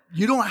 Nope,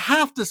 you don't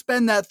have to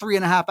spend that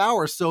 3.5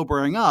 hours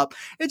sobering up.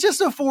 It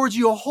just affords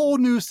you a whole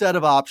new set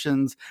of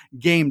options.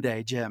 Game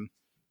day, Jim.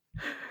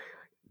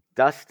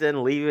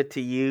 Dustin, leave it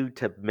to you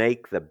to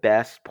make the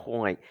best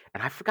point.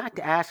 And I forgot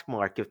to ask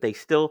Mark if he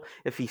still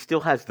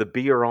has the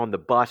beer on the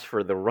bus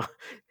for the run.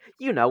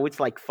 You know,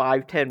 it's like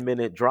 5-10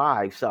 minute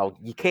drive, so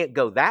you can't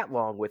go that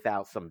long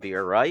without some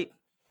beer, right?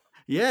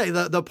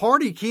 Yeah, the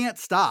party can't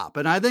stop.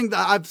 And I think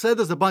that I've said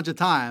this a bunch of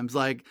times,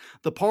 like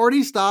the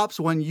party stops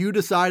when you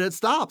decide it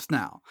stops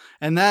now.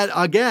 And that,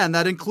 again,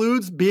 that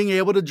includes being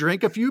able to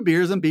drink a few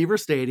beers in Beaver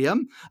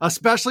Stadium,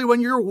 especially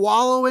when you're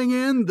wallowing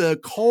in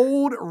the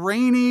cold,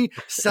 rainy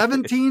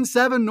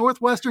 17-7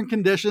 Northwestern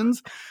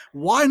conditions.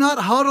 Why not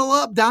huddle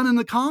up down in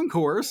the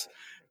concourse,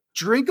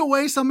 drink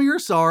away some of your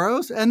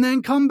sorrows, and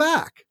then come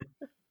back?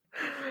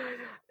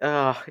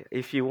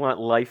 If you want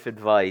life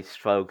advice,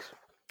 folks,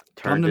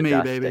 come to me,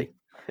 Dusty. Baby.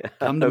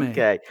 Come to me.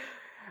 Okay.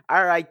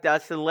 All right,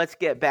 Dustin, let's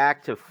get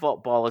back to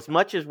football. As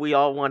much as we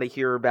all want to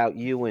hear about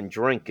you and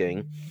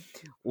drinking,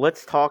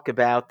 let's talk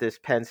about this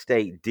Penn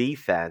State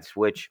defense,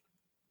 which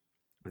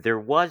there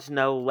was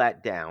no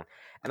letdown.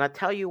 And I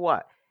tell you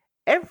what,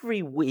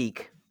 every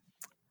week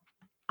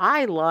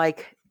I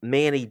like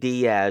Manny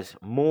Diaz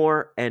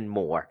more and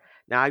more.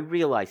 Now, I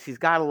realize he's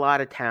got a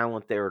lot of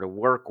talent there to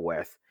work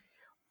with,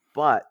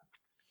 but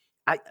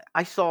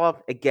I saw,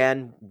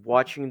 again,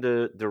 watching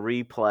the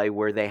replay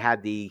where they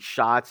had the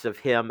shots of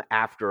him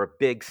after a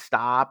big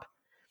stop.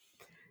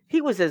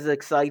 He was as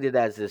excited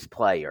as his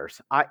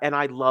players.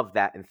 I love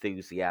that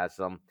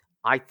enthusiasm.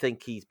 I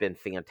think he's been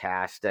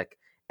fantastic.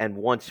 And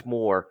once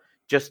more,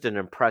 just an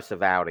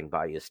impressive outing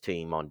by his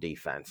team on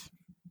defense.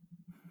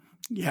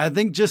 Yeah, I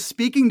think just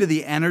speaking to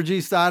the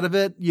energy side of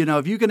it, you know,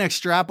 if you can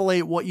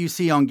extrapolate what you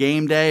see on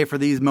game day for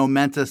these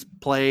momentous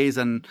plays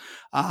and,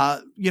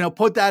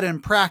 put that in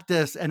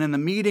practice and in the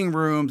meeting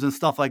rooms and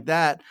stuff like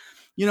that,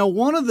 you know,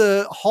 one of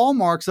the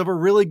hallmarks of a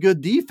really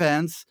good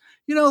defense,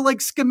 you know, like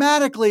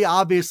schematically,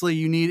 obviously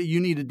you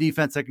need a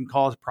defense that can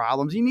cause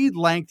problems. You need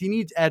length. You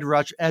need edge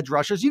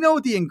rushers. You know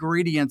what the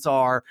ingredients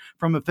are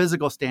from a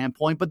physical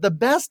standpoint, but the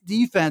best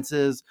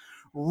defenses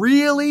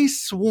really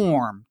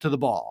swarm to the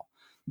ball.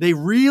 They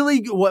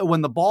really,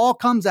 when the ball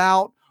comes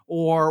out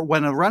or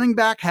when a running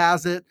back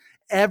has it,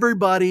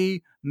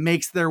 everybody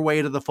makes their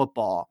way to the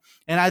football.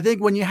 And I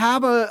think when you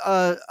have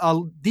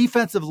a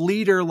defensive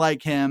leader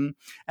like him,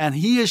 and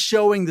he is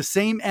showing the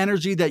same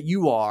energy that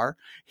you are,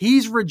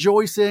 he's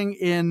rejoicing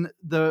in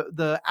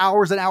the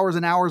hours and hours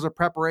and hours of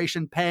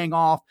preparation paying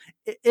off,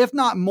 if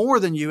not more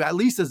than you, at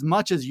least as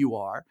much as you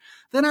are,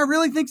 then I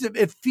really think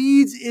it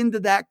feeds into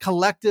that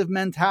collective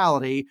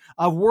mentality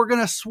of we're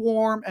going to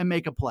swarm and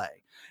make a play.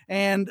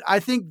 And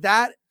I think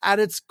that at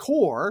its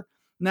core,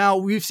 now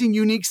we've seen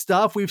unique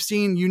stuff. We've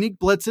seen unique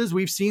blitzes.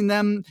 We've seen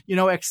them,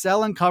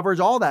 excel in coverage,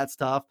 all that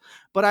stuff.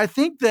 But I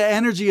think the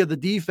energy of the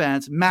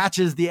defense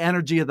matches the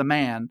energy of the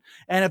man.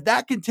 And if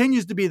that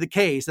continues to be the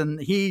case and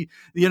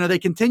they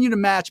continue to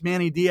match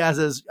Manny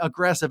Diaz's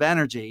aggressive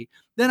energy,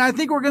 then I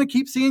think we're going to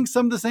keep seeing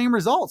some of the same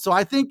results. So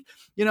I think,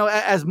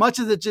 as much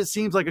as it just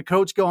seems like a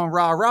coach going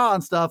rah, rah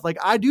and stuff, like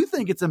I do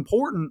think it's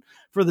important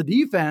for the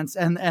defense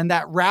and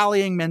that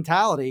rallying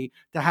mentality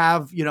to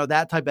have,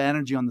 that type of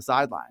energy on the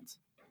sidelines.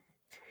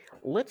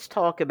 Let's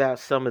talk about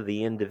some of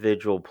the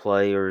individual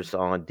players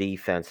on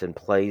defense and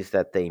plays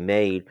that they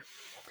made.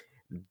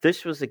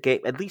 This was a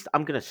game, at least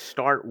I'm going to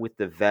start with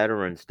the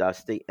veterans,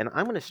 Dusty, and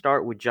I'm going to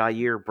start with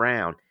Jair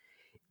Brown.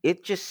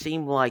 It just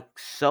seemed like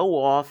so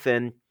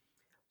often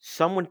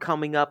someone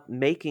coming up,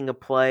 making a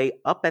play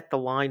up at the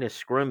line of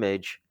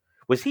scrimmage.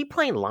 Was he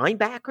playing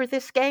linebacker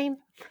this game?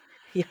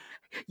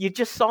 You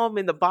just saw him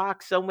in the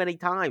box so many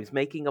times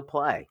making a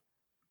play.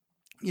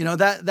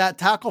 That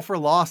tackle for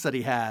loss that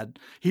he had,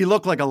 he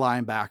looked like a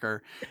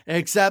linebacker,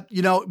 except,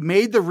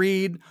 made the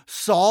read,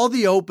 saw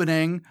the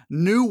opening,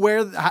 knew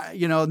where,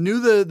 knew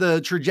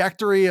the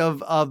trajectory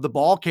of the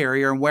ball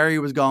carrier and where he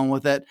was going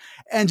with it,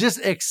 and just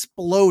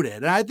exploded.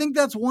 And I think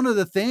that's one of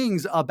the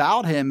things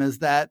about him is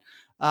that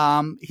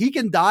he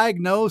can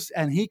diagnose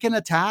and he can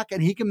attack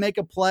and he can make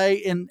a play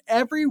in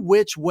every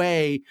which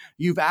way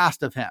you've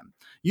asked of him.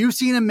 You've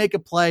seen him make a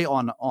play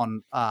on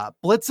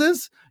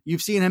blitzes.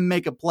 You've seen him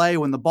make a play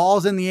when the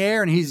ball's in the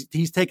air and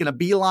he's taking a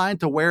beeline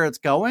to where it's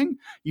going.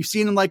 You've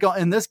seen him like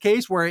in this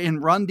case where in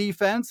run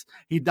defense,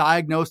 he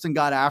diagnosed and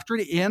got after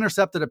it. He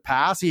intercepted a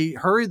pass. He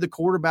hurried the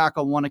quarterback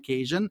on one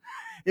occasion.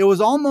 It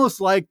was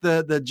almost like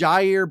the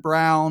Jair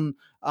Brown,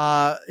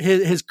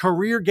 his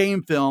career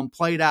game film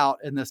played out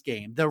in this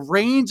game. The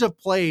range of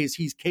plays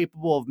he's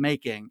capable of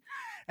making.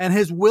 And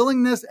his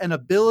willingness and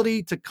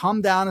ability to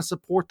come down and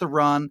support the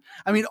run.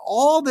 I mean,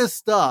 all this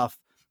stuff,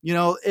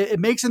 it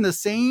makes him the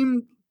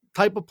same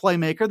type of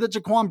playmaker that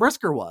Jaquan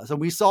Brisker was. And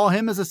we saw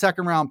him as a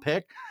second round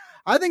pick.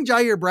 I think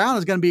Jair Brown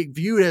is going to be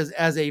viewed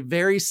as a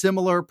very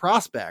similar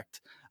prospect,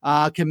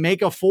 can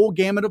make a full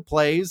gamut of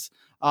plays,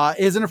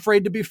 isn't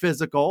afraid to be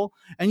physical.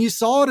 And you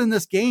saw it in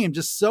this game,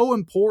 just so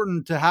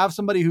important to have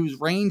somebody who's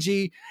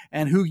rangy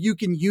and who you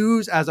can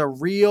use as a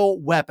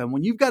real weapon.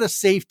 When you've got a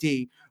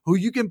safety who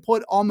you can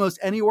put almost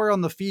anywhere on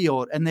the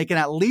field and they can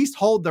at least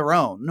hold their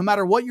own, no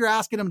matter what you're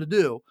asking them to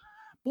do.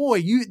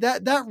 Boy,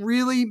 that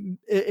really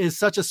is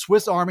such a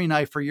Swiss Army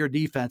knife for your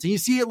defense. And you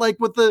see it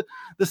like with the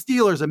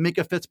Steelers and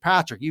Micah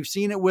Fitzpatrick. You've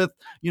seen it with,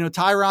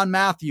 Tyrann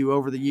Mathieu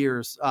over the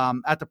years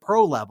at the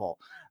pro level.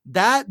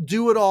 That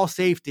do-it-all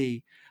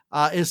safety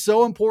is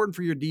so important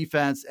for your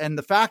defense. And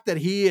the fact that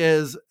he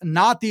is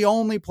not the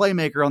only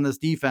playmaker on this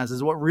defense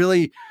is what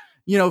really,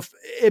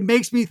 it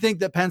makes me think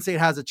that Penn State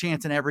has a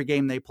chance in every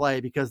game they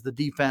play because the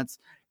defense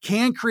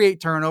can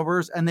create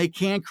turnovers and they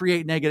can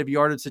create negative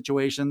yardage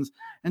situations.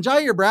 And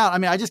Jair Brown, I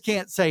mean, I just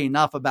can't say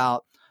enough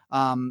about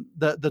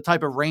the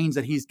type of range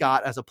that he's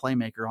got as a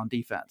playmaker on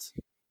defense.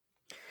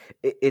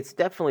 It's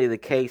definitely the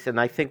case, and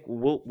I think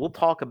we'll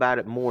talk about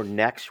it more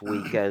next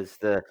week as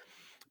the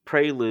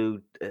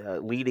prelude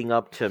leading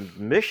up to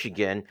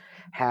Michigan,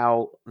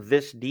 how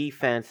this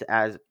defense,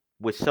 as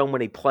with so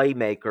many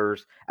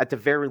playmakers, at the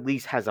very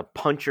least has a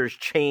puncher's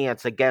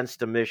chance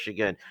against a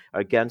Michigan,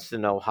 against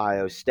an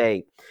Ohio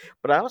State.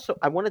 But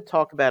I want to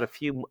talk about a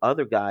few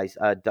other guys,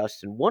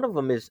 Dustin. One of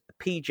them is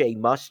P.J.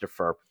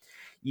 Mustipher.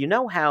 You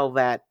know how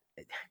that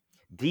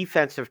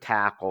defensive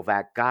tackle,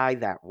 that guy,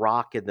 that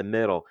rock in the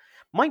middle,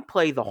 might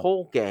play the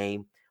whole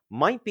game,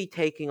 might be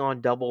taking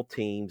on double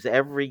teams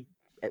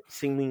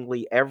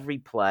seemingly every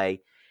play,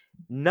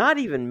 not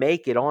even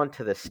make it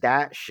onto the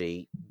stat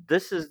sheet.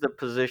 This is the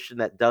position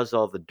that does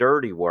all the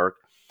dirty work.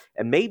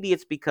 And maybe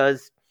it's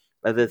because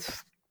of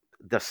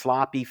the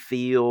sloppy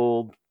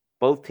field,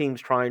 both teams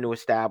trying to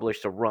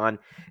establish a run.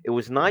 It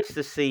was nice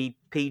to see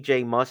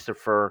P.J.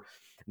 Mustipher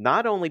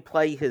not only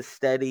play his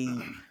steady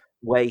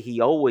way he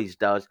always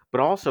does,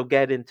 but also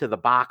get into the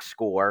box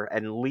score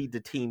and lead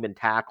the team in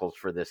tackles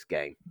for this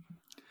game.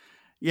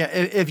 Yeah,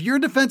 if your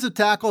defensive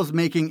tackle is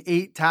making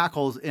 8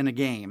 tackles in a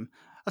game,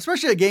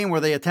 especially a game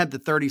where they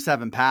attempted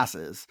 37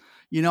 passes,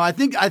 I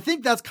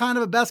think that's kind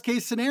of a best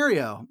case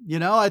scenario.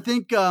 I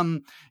think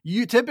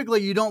you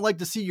don't like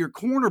to see your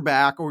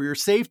cornerback or your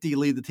safety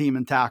lead the team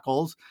in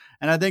tackles.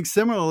 And I think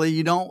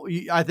similarly,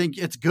 I think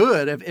it's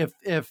good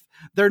if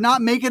they're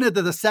not making it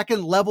to the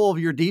second level of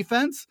your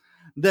defense,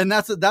 then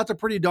that's a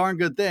pretty darn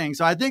good thing.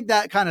 So I think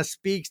that kind of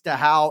speaks to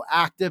how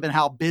active and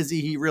how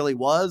busy he really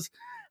was.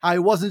 How he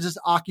wasn't just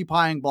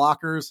occupying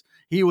blockers.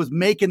 He was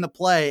making the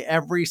play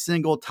every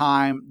single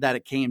time that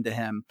it came to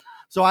him.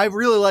 So I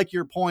really like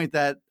your point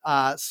that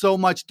so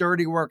much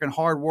dirty work and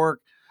hard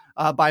work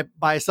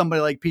by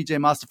somebody like PJ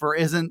Mustipher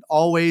isn't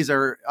always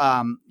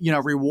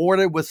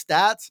rewarded with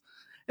stats.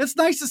 It's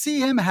nice to see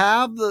him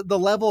have the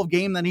level of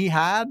game that he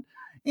had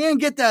and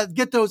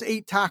get those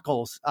 8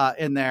 tackles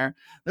in there.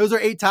 Those are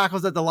 8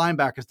 tackles that the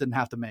linebackers didn't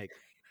have to make.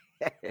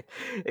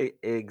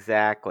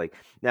 Exactly.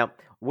 Now,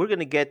 we're going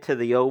to get to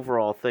the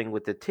overall thing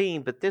with the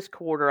team, but this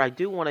quarter I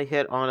do want to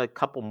hit on a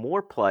couple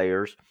more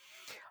players.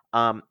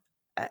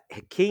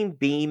 Hakeem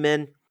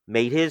Beamon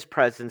made his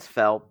presence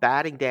felt,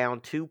 batting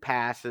down 2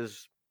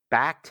 passes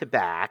back to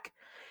back.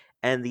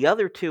 And the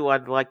other 2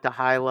 I'd like to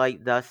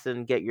highlight,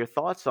 Dustin, get your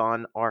thoughts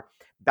on, are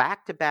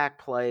back-to-back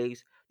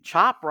plays,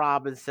 Chop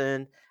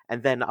Robinson,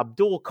 and then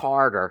Abdul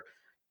Carter,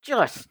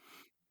 just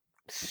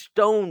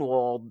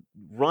stonewalled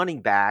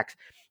running backs.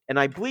 And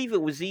I believe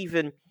it was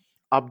even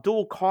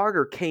Abdul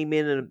Carter came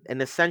in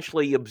and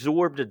essentially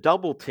absorbed a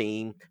double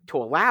team to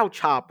allow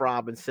Chop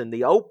Robinson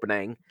the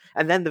opening.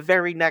 And then the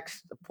very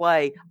next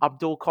play,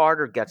 Abdul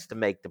Carter gets to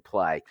make the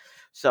play.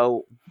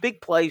 So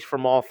big plays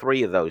from all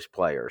 3 of those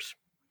players.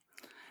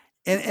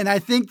 And I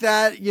think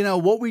that,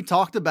 what we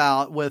talked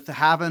about with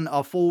having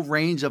a full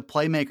range of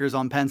playmakers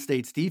on Penn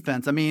State's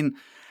defense, I mean,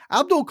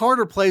 Abdul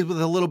Carter plays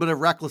with a little bit of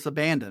reckless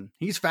abandon.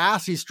 He's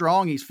fast, he's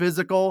strong, he's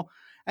physical.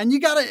 And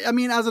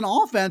as an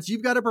offense,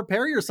 you've got to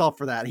prepare yourself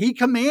for that. He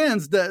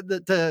commands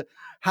to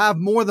have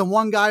more than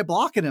one guy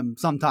blocking him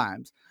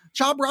sometimes.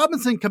 Chop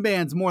Robinson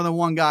commands more than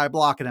one guy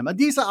blocking him.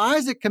 Adisa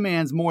Isaac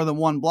commands more than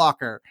one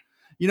blocker.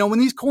 When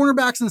these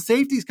cornerbacks and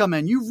safeties come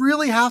in, you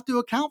really have to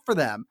account for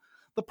them.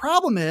 The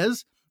problem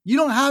is, you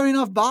don't have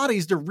enough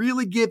bodies to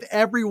really give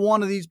every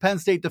one of these Penn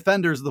State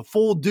defenders the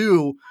full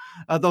due,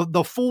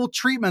 the full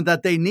treatment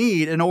that they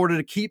need in order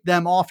to keep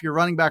them off your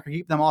running back or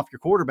keep them off your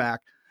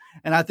quarterback.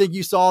 And I think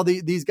you saw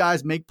these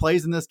guys make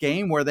plays in this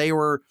game where they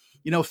were,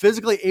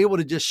 physically able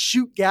to just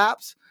shoot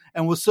gaps,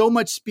 and with so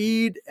much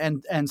speed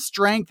and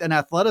strength and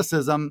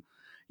athleticism,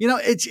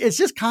 it's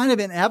just kind of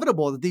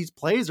inevitable that these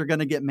plays are going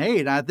to get made.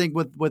 And I think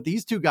with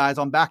these 2 guys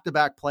on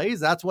back-to-back plays,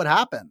 that's what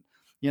happened.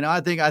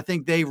 I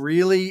think they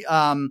really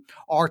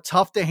are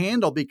tough to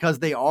handle because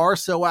they are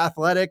so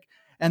athletic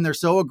and they're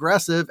so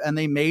aggressive, and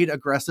they made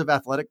aggressive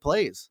athletic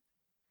plays.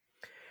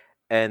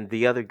 And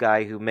the other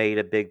guy who made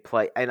a big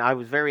play, and I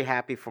was very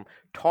happy from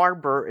Tar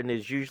Burton,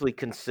 is usually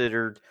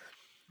considered,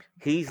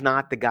 he's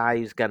not the guy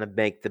who's going to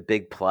make the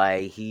big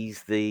play.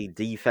 He's the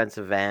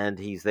defensive end.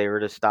 He's there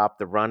to stop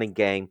the running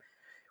game.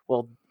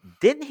 Well,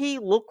 didn't he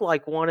look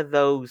like one of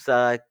those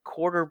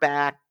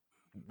quarterback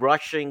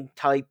rushing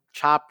type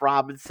Chop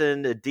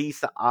Robinson,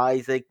 Adisa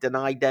Isaac,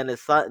 Denai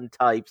Dennis Sutton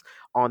types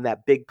on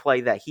that big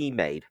play that he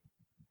made?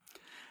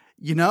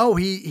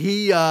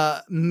 He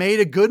made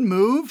a good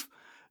move,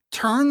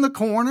 turned the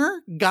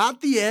corner,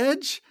 got the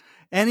edge,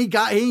 and he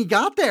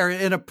got there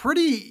in a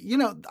pretty,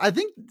 I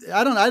didn't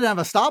have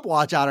a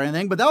stopwatch out or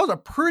anything, but that was a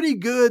pretty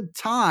good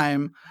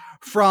time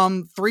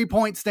from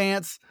 3-point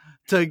stance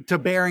to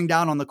bearing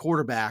down on the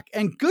quarterback.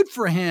 And good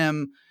for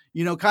him,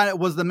 kind of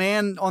was the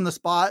man on the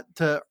spot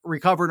to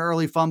recover an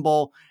early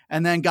fumble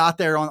and then got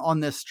there on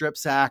this strip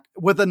sack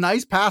with a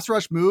nice pass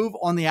rush move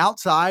on the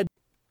outside.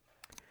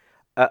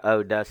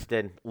 Uh-oh,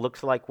 Dustin.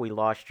 Looks like we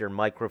lost your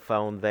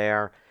microphone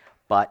there,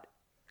 but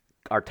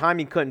our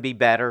timing couldn't be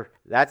better.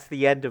 That's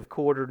the end of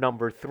quarter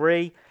number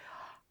 3.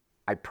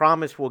 I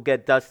promise we'll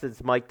get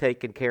Dustin's mic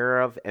taken care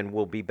of, and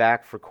we'll be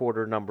back for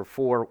quarter number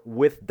 4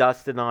 with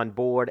Dustin on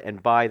board.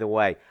 And by the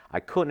way, I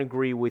couldn't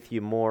agree with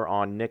you more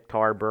on Nick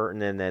Tar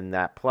Burton and then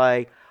that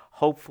play.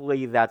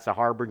 Hopefully that's a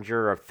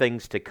harbinger of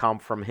things to come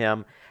from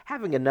him.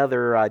 Having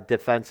another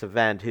defensive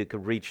end who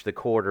can reach the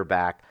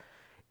quarterback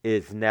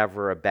is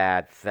never a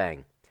bad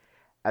thing.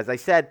 As I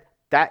said,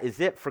 that is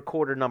it for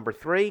quarter number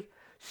 3.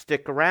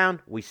 Stick around.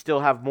 We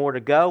still have more to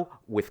go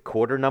with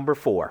quarter number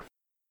 4.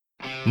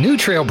 New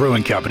Trail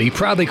Brewing Company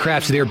proudly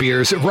crafts their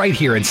beers right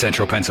here in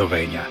central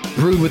Pennsylvania.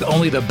 Brewed with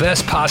only the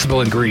best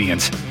possible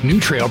ingredients, New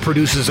Trail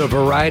produces a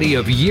variety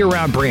of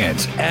year-round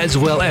brands as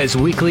well as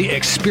weekly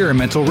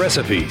experimental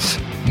recipes.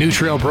 New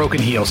Trail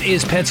Broken Heels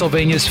is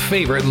Pennsylvania's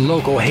favorite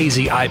local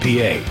hazy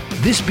IPA.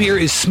 This beer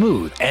is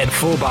smooth and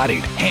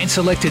full-bodied.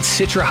 Hand-selected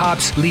Citra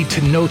hops lead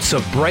to notes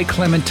of bright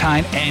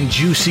clementine and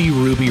juicy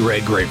ruby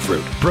red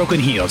grapefruit. Broken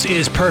Heels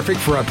is perfect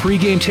for a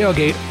pregame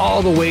tailgate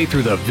all the way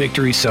through the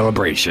victory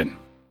celebration.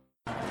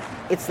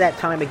 It's that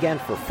time again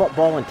for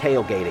football and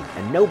tailgating,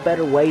 and no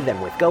better way than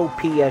with Go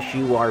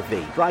PSU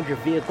RV. Drive your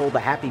vehicle to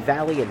Happy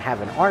Valley and have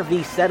an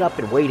RV set up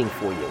and waiting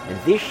for you.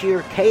 And this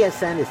year,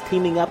 KSN is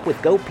teaming up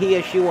with Go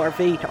PSU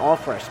RV to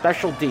offer a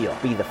special deal.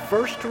 Be the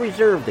first to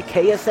reserve the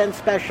KSN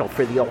special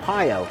for the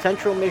Ohio,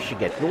 Central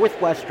Michigan,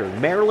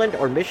 Northwestern, Maryland,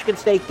 or Michigan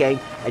State game,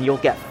 and you'll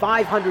get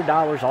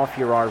 $500 off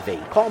your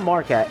RV. Call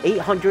Mark at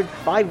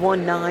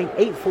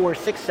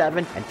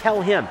 800-519-8467 and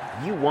tell him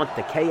you want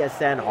the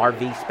KSN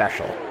RV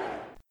special.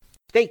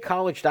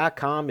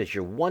 StateCollege.com is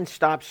your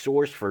one-stop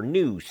source for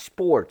news,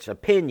 sports,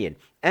 opinion,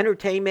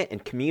 entertainment,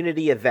 and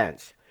community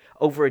events.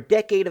 Over a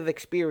decade of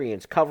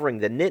experience covering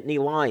the Nittany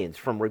Lions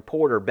from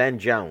reporter Ben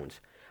Jones.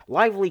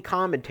 Lively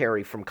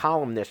commentary from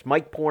columnist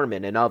Mike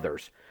Poorman and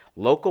others.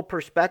 Local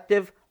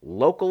perspective,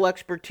 local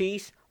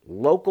expertise,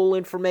 local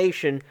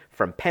information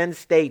from Penn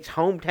State's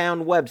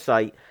hometown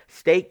website,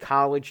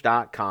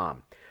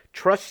 StateCollege.com.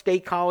 Trust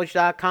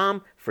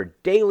StateCollege.com for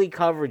daily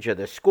coverage of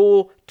the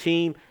school,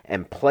 team,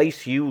 and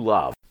place you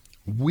love.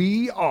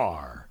 We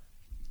are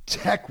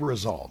Tech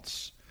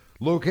Results,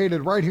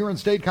 located right here in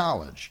State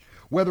College.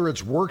 Whether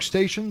it's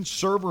workstation,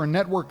 server, and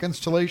network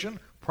installation,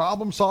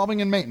 problem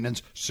solving and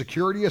maintenance,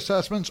 security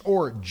assessments,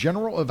 or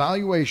general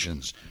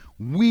evaluations,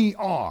 we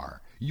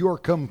are your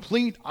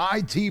complete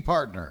IT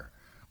partner.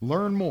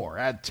 Learn more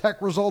at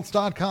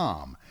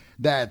techresults.com.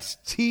 That's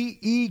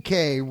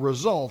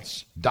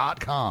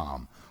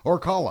TEKresults.com. Or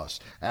call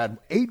us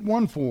at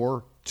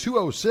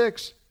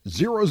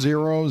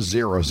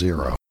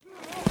 814-206-0000.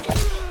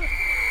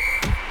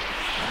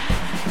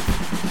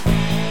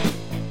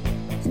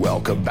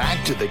 Welcome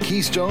back to the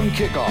Keystone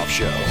Kickoff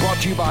Show, brought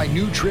to you by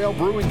New Trail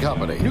Brewing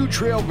Company. New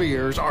Trail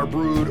beers are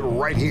brewed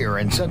right here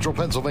in central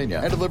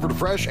Pennsylvania and delivered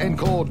fresh and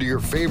cold to your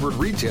favorite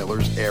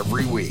retailers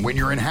every week. When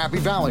you're in Happy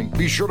Valley,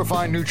 be sure to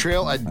find New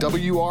Trail at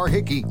W.R.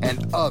 Hickey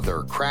and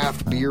other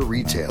craft beer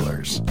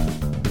retailers.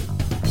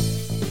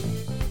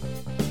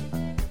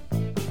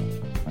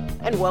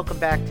 And welcome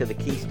back to the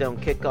Keystone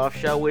Kickoff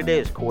Show. It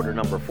is quarter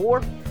number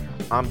 4.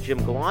 I'm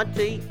Jim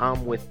Galante.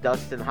 I'm with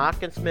Dustin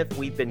Hockensmith.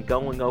 We've been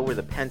going over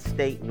the Penn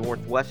State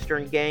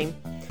Northwestern game.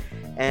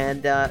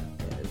 And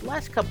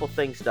last couple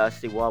things,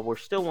 Dusty, while we're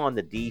still on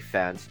the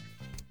defense,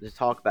 to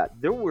talk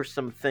about, there were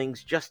some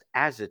things just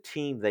as a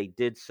team they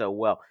did so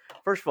well.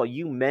 First of all,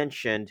 you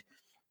mentioned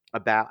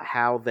about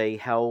how they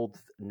held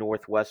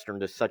Northwestern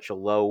to such a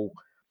low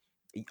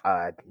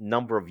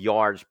number of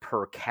yards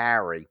per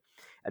carry.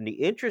 And the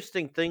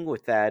interesting thing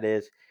with that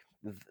is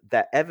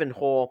that Evan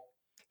Hall,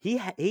 he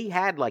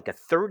had like a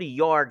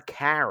 30-yard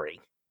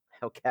carry,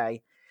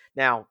 okay?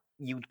 Now,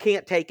 you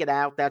can't take it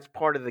out. That's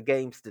part of the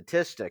game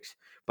statistics.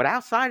 But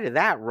outside of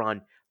that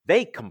run,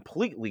 they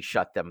completely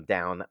shut them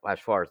down as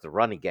far as the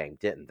running game,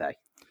 didn't they?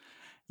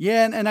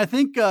 Yeah, and I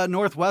think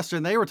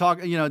Northwestern, they were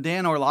talking,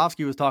 Dan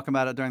Orlovsky was talking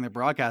about it during the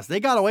broadcast. They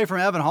got away from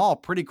Evan Hall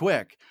pretty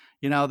quick.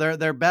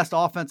 Their best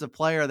offensive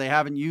player, they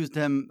haven't used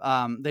him.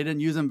 They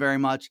didn't use him very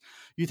much.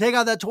 You take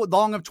out that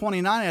long of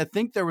 29, I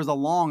think there was a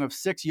long of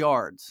 6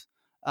 yards.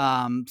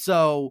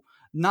 So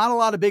not a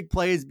lot of big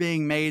plays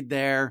being made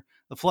there.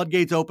 The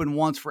floodgates open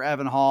once for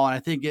Evan Hall. And I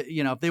think,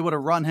 if they would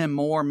have run him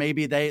more,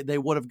 maybe they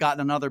would have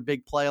gotten another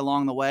big play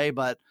along the way.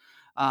 But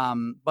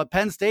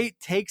Penn State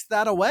takes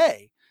that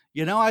away.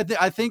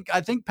 I think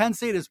Penn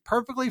State is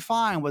perfectly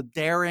fine with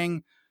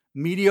daring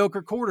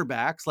mediocre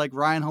quarterbacks like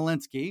Ryan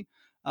Helinski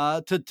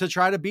to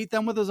try to beat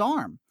them with his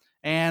arm.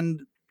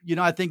 And,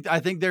 I think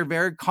they're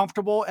very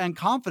comfortable and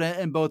confident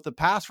in both the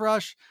pass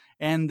rush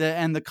and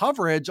the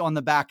coverage on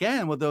the back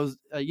end with those,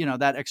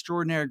 that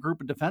extraordinary group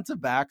of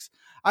defensive backs.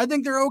 I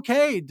think they're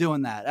okay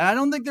doing that. And I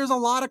don't think there's a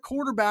lot of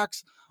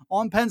quarterbacks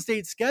on Penn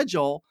State's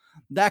schedule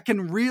that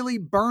can really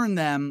burn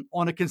them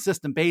on a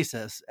consistent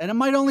basis. And it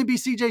might only be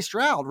CJ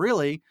Stroud,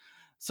 really.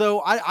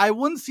 So I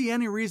wouldn't see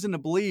any reason to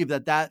believe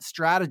that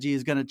strategy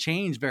is going to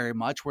change very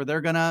much, where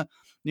they're going to,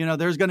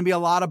 there's going to be a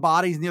lot of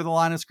bodies near the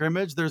line of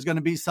scrimmage. There's going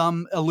to be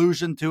some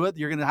illusion to it.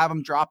 You're going to have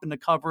them drop into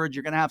coverage.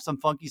 You're going to have some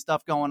funky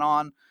stuff going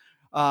on.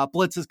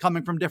 Blitzes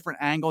coming from different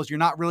angles. You're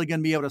not really going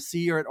to be able to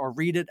see it or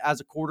read it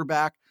as a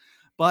quarterback.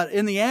 But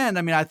in the end,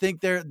 I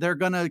think they're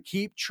going to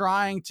keep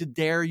trying to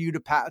dare you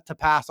to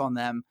pass on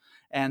them.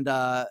 And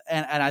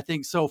I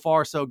think so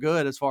far so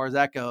good as far as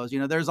that goes.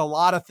 There's a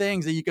lot of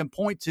things that you can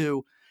point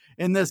to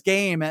in this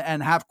game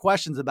and have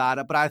questions about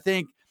it. But I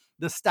think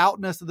the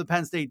stoutness of the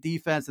Penn State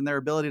defense and their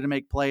ability to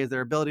make plays,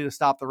 their ability to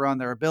stop the run,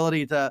 their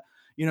ability to,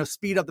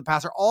 speed up the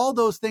passer, all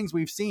those things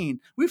we've seen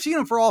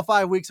them for all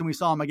 5 weeks, and we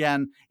saw them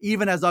again,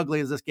 even as ugly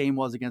as this game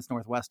was against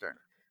Northwestern.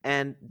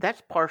 And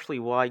that's partially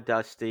why,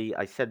 Dusty,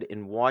 I said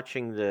in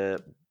watching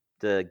the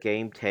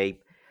game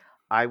tape,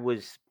 I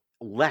was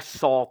less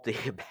salty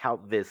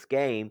about this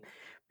game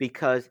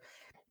because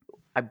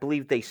I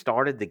believe they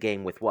started the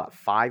game with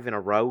 5 in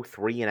a row,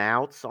 3 and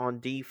outs on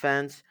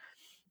defense.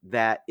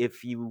 That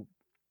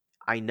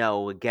I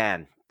know,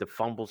 again, the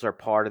fumbles are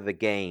part of the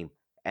game,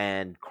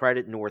 and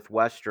credit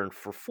Northwestern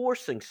for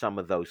forcing some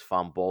of those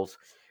fumbles.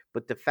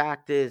 But the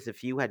fact is,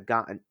 if you had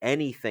gotten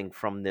anything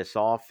from this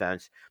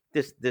offense,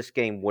 this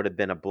game would have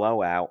been a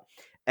blowout.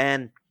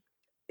 And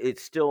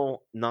it's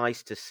still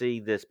nice to see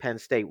this Penn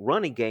State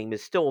running game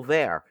is still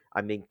there.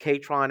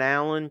 Katron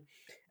Allen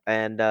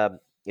and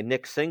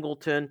Nick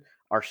Singleton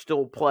are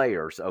still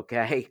players,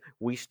 okay?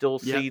 We still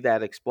see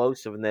that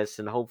explosiveness,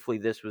 and hopefully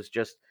this was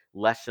just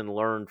lesson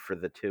learned for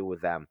the two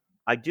of them.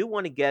 I do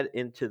want to get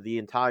into the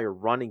entire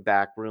running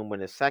back room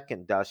in a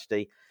second,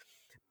 Dusty,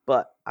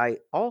 but I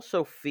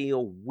also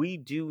feel we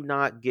do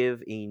not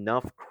give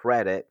enough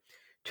credit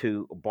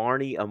to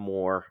Barney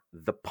Amore,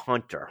 the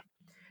punter.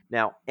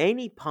 Now,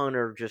 any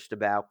punter just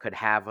about could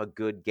have a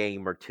good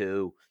game or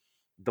two.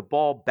 The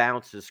ball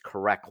bounces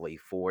correctly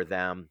for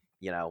them.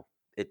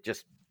 It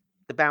just,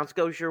 the bounce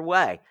goes your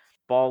way.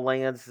 Ball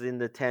lands in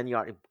the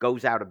 10-yard,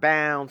 goes out of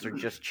bounds or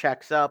just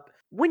checks up.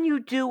 When you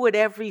do it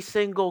every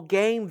single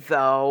game,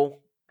 though,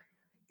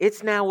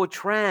 it's now a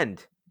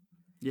trend.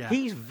 Yeah.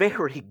 He's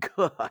very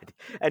good,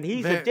 and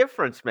he's a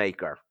difference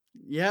maker.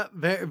 Yeah,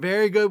 very,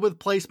 very good with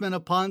placement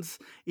of punts.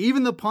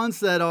 Even the punts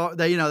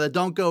that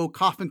don't go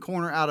coffin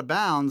corner out of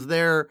bounds,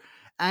 they're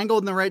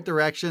angled in the right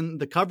direction.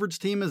 The coverage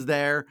team is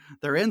there.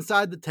 They're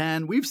inside the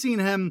 10. We've seen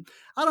him,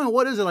 I don't know,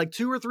 what is it, like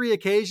 2 or 3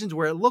 occasions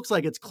where it looks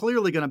like it's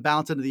clearly going to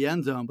bounce into the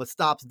end zone, but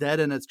stops dead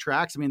in its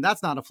tracks. I mean,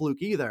 that's not a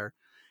fluke either.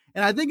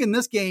 And I think in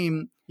this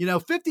game,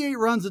 58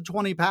 runs and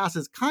 20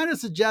 passes kind of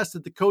suggests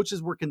that the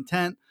coaches were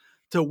content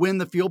to win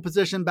the field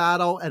position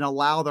battle and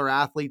allow their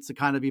athletes to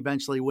kind of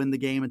eventually win the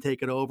game and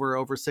take it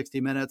over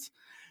 60 minutes.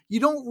 You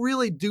don't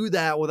really do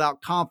that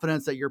without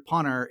confidence that your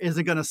punter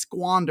isn't going to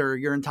squander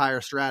your entire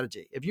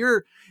strategy. If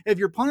your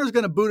punter is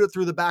going to boot it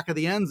through the back of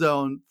the end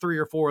zone 3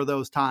 or 4 of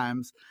those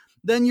times,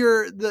 then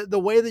the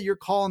way that you're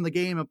calling the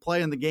game and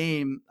playing the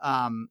game,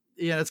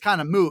 it's kind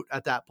of moot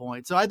at that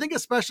point. So I think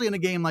especially in a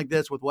game like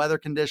this with weather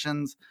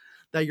conditions,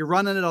 that you're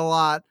running it a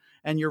lot,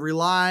 and you're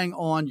relying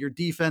on your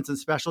defense and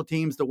special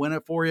teams to win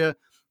it for you.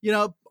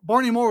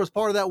 Barney Moore was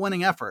part of that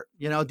winning effort.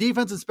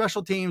 Defense and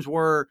special teams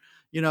were,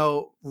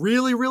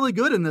 really, really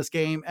good in this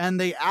game, and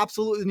they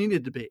absolutely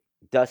needed to be.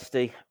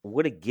 Dusty,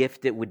 what a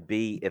gift it would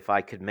be if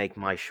I could make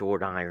my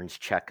short irons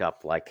check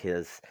up like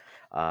his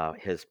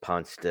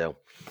punts do.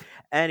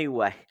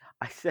 Anyway,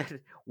 I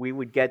said we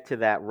would get to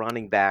that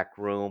running back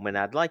room, and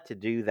I'd like to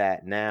do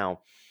that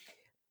now.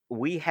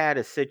 We had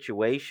a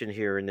situation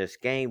here in this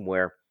game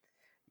where,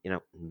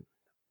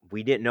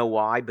 we didn't know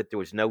why, but there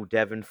was no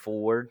Devin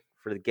Ford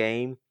for the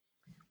game.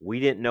 We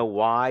didn't know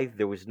why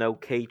there was no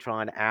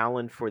Kaytron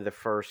Allen for the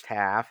first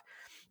half.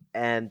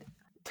 And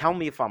tell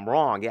me if I'm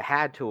wrong, it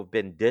had to have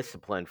been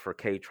discipline for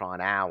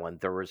Kaytron Allen.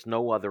 There was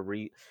no other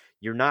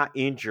you're not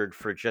injured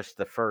for just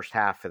the first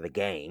half of the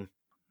game.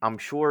 I'm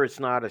sure it's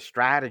not a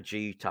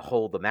strategy to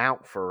hold them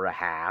out for a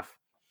half.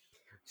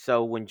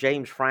 So when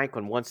James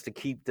Franklin wants to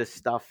keep this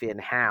stuff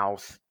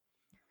in-house,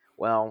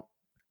 well,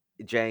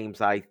 James,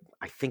 I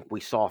think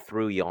we saw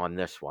through you on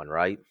this one,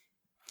 right?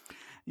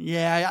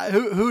 Yeah,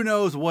 who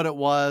knows what it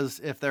was,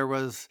 if there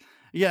was...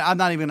 Yeah, I'm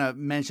not even going to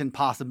mention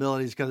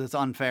possibilities because it's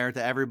unfair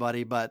to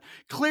everybody, but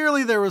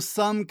clearly there was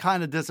some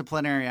kind of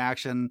disciplinary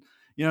action.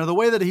 The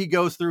way that he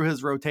goes through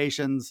his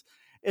rotations,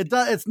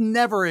 it's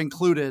never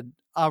included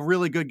a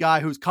really good guy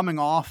who's coming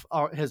off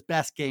his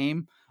best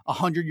game, a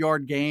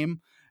 100-yard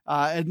game.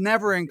 It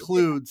never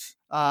includes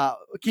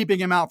keeping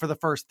him out for the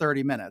first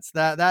 30 minutes.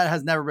 That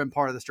has never been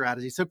part of the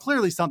strategy. So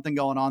clearly something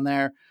going on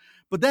there.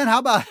 But then how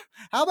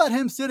about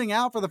him sitting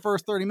out for the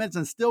first 30 minutes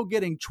and still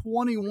getting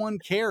 21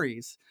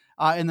 carries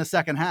in the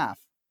second half?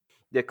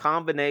 The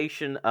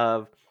combination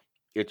of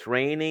it's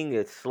raining,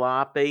 it's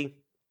sloppy,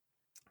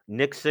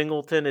 Nick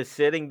Singleton is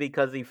sitting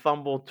because he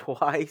fumbled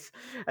twice,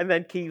 and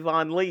then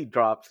Kevon Lee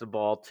drops the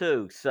ball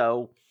too.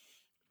 So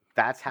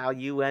that's how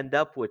you end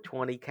up with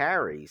 20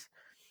 carries.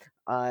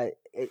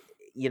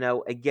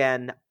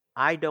 Again,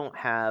 I don't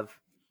have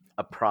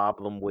a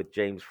problem with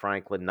James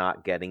Franklin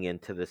not getting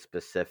into the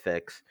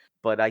specifics,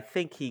 but I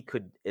think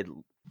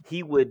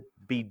he would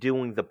be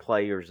doing the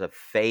players a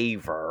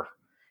favor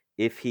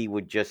if he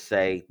would just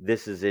say,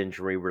 this is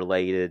injury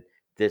related,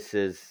 this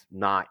is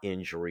not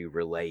injury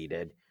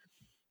related.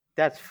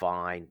 That's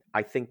fine.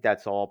 I think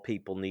that's all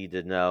people need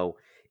to know.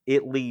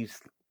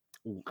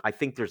 I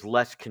think there's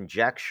less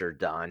conjecture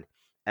done.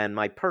 And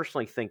I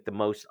personally think the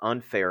most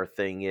unfair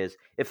thing is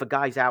if a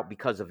guy's out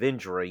because of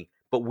injury,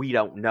 but we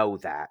don't know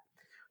that.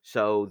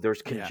 So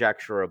there's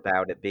conjecture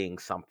about it being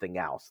something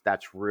else.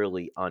 That's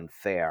really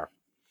unfair.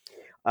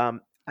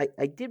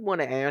 I did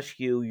want to ask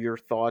you your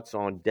thoughts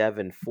on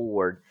Devin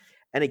Ford.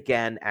 And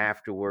again,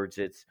 afterwards,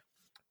 it's,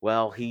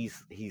 well,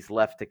 he's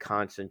left to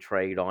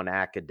concentrate on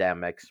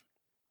academics.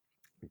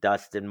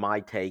 Dustin, my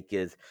take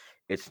is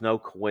it's no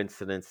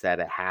coincidence that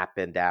it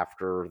happened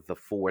after the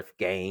 4th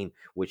game,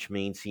 which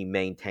means he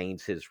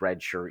maintains his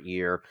redshirt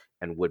year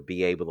and would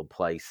be able to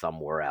play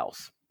somewhere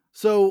else.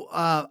 So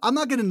I'm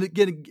not going to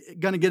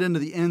get into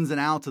the ins and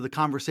outs of the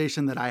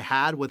conversation that I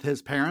had with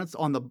his parents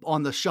on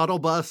the shuttle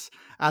bus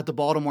at the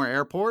Baltimore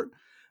airport,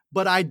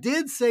 but I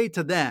did say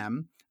to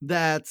them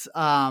that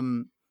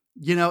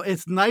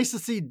it's nice to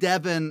see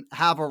Devin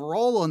have a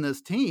role on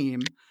this team.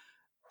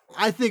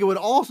 I think it would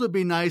also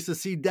be nice to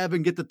see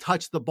Devin get to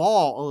touch the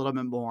ball a little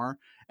bit more,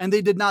 and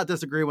they did not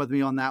disagree with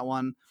me on that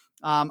one.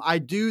 I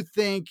do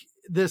think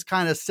this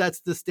kind of sets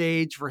the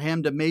stage for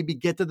him to maybe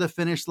get to the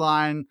finish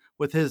line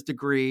with his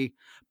degree,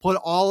 put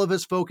all of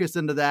his focus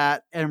into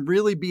that, and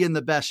really be in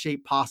the best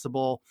shape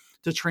possible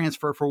to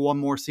transfer for one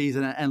more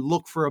season and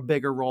look for a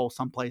bigger role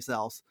someplace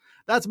else.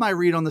 That's my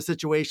read on the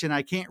situation.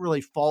 I can't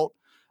really fault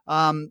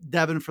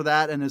Devin for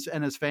that and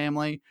his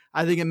family.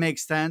 I think it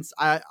makes sense.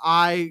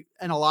 I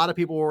and a lot of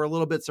people were a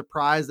little bit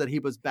surprised that he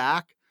was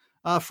back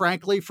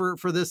frankly,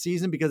 for this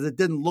season, because it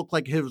didn't look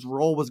like his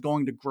role was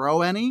going to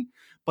grow any.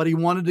 But he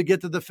wanted to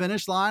get to the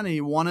finish line, and he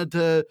wanted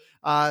to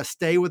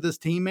stay with his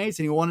teammates,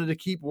 and he wanted to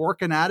keep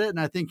working at it. And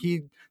I think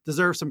he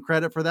deserves some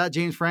credit for that.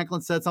 James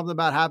Franklin said something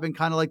about having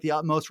kind of like the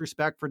utmost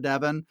respect for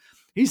Devin.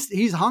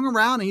 He's hung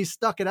around and he's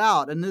stuck it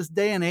out. In this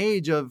day and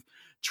age of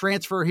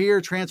transfer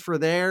here, transfer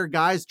there,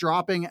 guys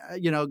dropping,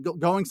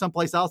 going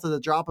someplace else at the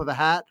drop of a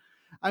hat.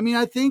 I mean,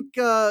 I think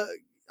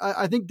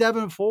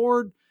Devin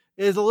Ford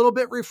is a little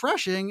bit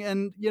refreshing,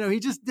 and he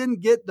just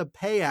didn't get the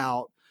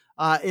payout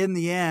in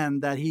the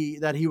end that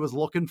he was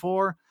looking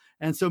for.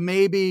 And so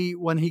maybe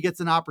when he gets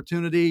an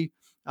opportunity,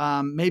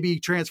 maybe he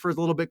transfers a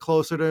little bit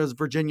closer to his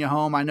Virginia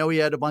home. I know he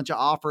had a bunch of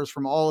offers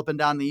from all up and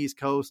down the East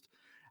Coast.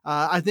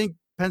 I think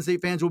Penn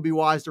State fans will be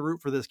wise to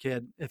root for this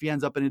kid if he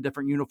ends up in a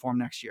different uniform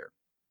next year.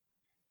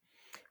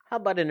 How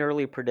about an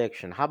early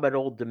prediction? How about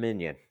Old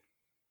Dominion?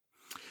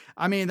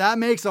 I mean, that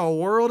makes a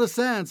world of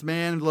sense,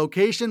 man.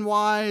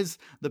 Location-wise,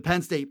 the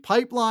Penn State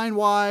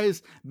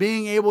pipeline-wise,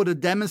 being able to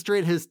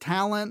demonstrate his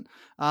talent.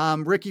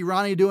 Ricky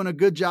Ronnie doing a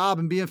good job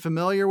and being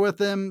familiar with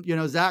him.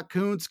 Zach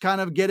Kuntz kind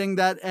of getting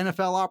that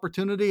NFL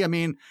opportunity. I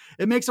mean,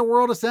 it makes a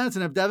world of sense.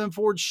 And if Devin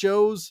Ford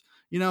shows,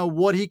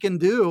 what he can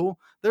do,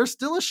 there's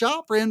still a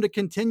shot for him to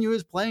continue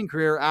his playing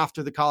career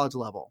after the college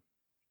level.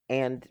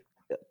 And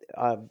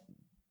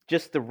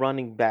just the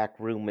running back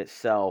room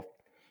itself,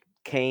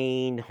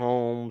 Kane,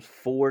 Holmes,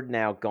 Ford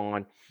now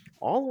gone.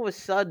 All of a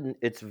sudden,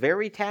 it's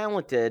very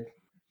talented,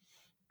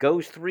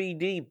 goes 3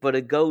 deep, but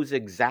it goes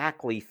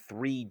exactly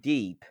 3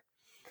 deep.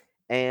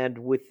 And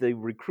with the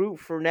recruit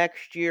for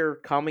next year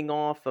coming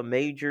off a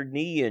major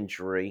knee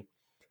injury,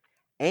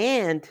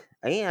 and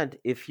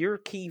if you're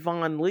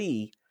Kevon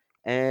Lee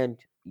and,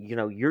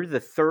 you're the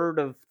third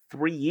of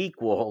 3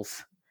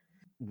 equals,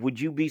 would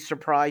you be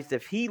surprised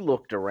if he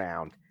looked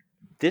around?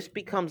 This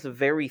becomes a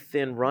very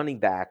thin running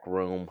back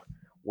room,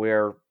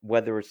 where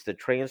whether it's the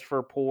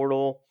transfer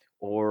portal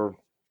or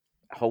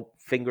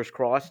fingers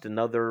crossed,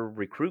 another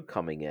recruit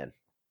coming in.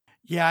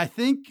 Yeah, I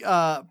think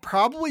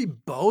probably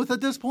both at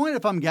this point,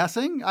 if I'm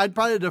guessing. I'd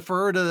probably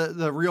defer to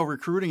the real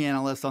recruiting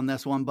analyst on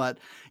this one, but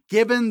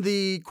given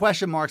the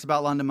question marks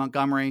about London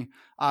Montgomery,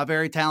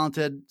 very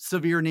talented,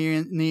 severe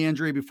knee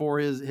injury before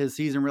his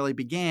season really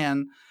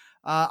began,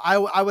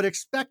 I would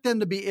expect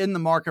them to be in the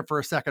market for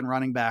a second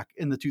running back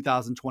in the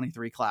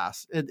 2023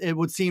 class. It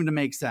would seem to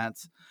make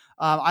sense.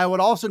 I would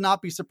also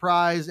not be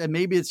surprised, and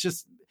maybe it's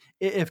just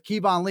if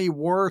Kevon Lee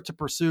were to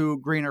pursue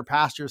greener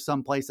pastures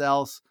someplace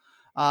else,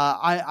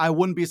 I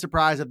wouldn't be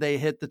surprised if they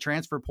hit the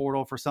transfer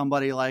portal for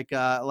somebody like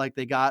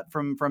they got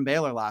from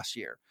Baylor last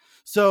year.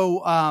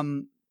 So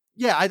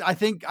I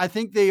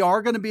think they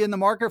are going to be in the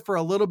market for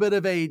a little bit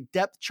of a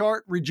depth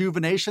chart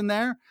rejuvenation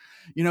there.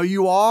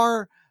 You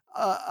are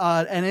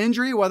an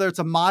injury, whether it's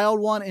a mild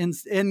one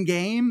in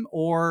game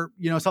or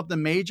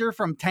something major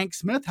from Tank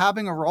Smith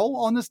having a role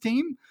on this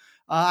team.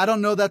 I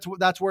don't know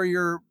that's where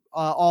you're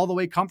all the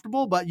way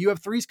comfortable, but you have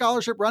 3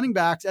 scholarship running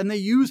backs, and they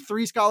use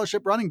 3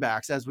 scholarship running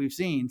backs, as we've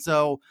seen.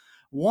 So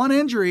one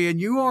injury and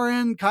you are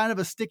in kind of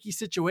a sticky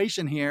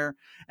situation here.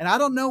 And I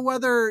don't know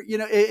whether,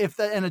 if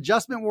an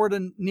adjustment were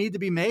to need to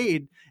be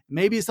made,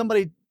 maybe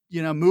somebody,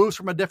 moves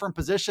from a different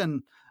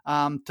position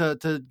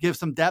to give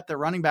some depth at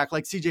running back,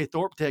 like CJ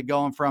Thorpe did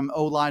going from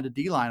O-line to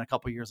D-line a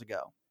couple years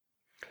ago.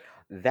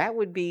 That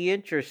would be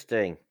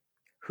interesting.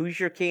 Who's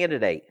your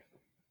candidate?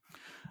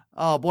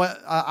 Oh boy,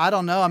 I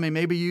don't know. I mean,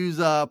 maybe use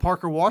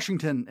Parker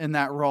Washington in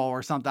that role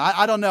or something.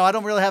 I don't know. I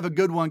don't really have a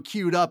good one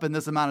queued up in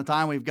this amount of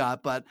time we've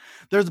got, but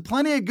there's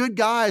plenty of good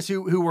guys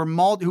who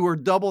were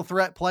double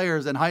threat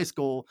players in high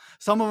school.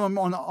 Some of them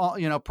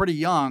on pretty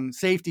young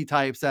safety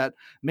types that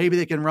maybe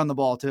they can run the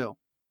ball too.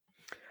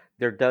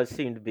 There does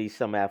seem to be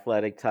some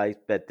athletic types,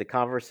 but the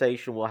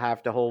conversation we'll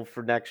have to hold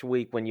for next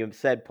week. When you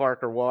said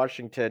Parker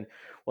Washington,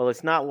 well,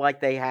 it's not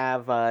like they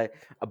have a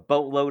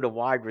boatload of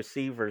wide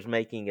receivers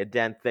making a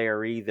dent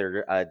there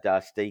either,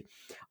 Dusty.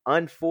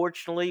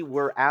 Unfortunately,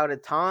 we're out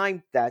of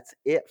time. That's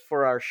it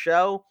for our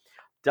show.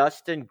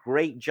 Dustin,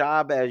 great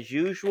job as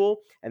usual,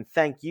 and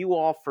thank you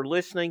all for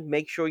listening.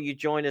 Make sure you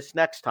join us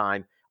next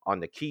time on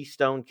the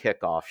Keystone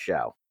Kickoff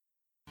Show.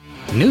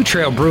 New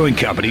Trail Brewing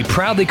Company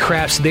proudly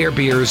crafts their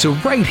beers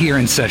right here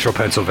in central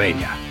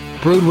Pennsylvania.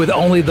 Brewed with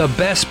only the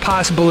best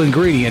possible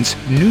ingredients,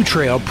 New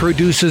Trail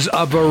produces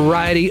a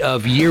variety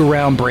of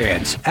year-round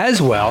brands,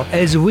 as well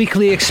as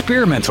weekly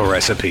experimental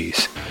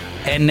recipes.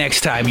 And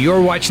next time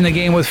you're watching the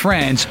game with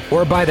friends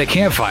or by the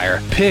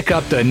campfire, pick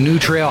up the New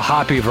Trail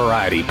Hoppy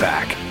Variety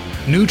Pack.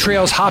 New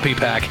Trail's Hoppy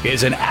Pack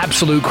is an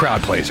absolute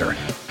crowd pleaser.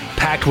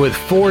 Packed with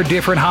 4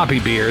 different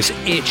hoppy beers,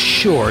 it's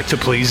sure to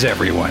please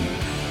everyone.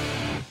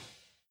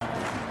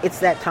 It's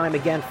that time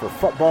again for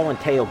football and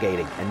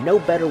tailgating, and no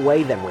better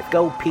way than with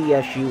Go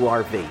PSU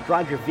RV.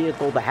 Drive your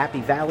vehicle to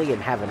Happy Valley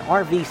and have an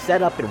RV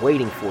set up and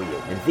waiting for you.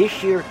 And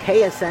this year,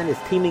 KSN is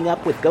teaming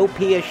up with Go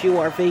PSU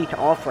RV to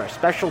offer a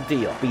special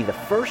deal. Be the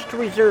first to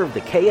reserve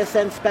the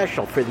KSN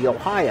special for the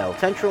Ohio,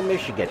 Central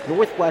Michigan,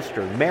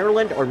 Northwestern,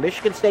 Maryland, or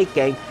Michigan State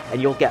game, and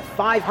you'll get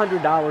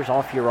 $500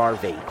 off your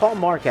RV. Call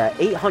Mark at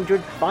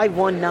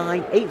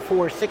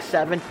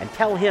 800-519-8467 and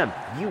tell him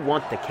you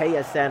want the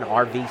KSN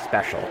RV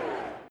special.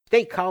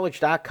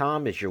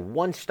 StateCollege.com is your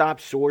one-stop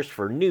source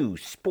for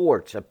news,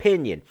 sports,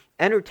 opinion,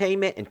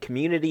 entertainment, and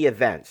community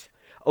events.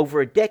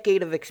 Over a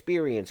decade of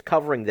experience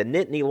covering the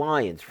Nittany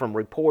Lions from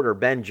reporter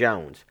Ben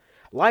Jones.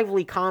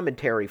 Lively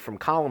commentary from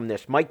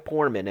columnist Mike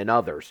Poorman and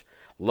others.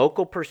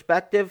 Local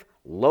perspective,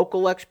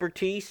 local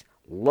expertise,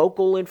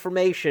 local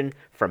information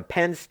from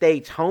Penn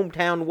State's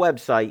hometown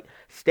website,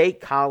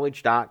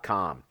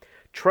 StateCollege.com.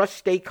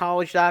 Trust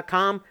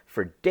StateCollege.com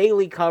for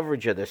daily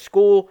coverage of the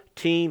school,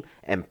 team,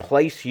 and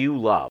place you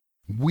love.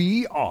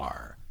 We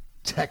are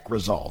Tech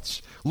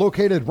Results,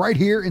 located right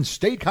here in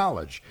State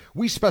College.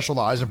 We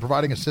specialize in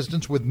providing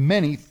assistance with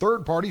many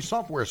third-party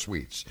software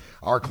suites.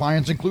 Our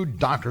clients include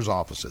doctors'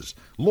 offices,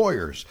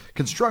 lawyers,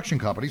 construction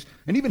companies,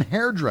 and even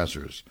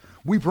hairdressers.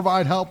 We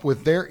provide help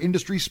with their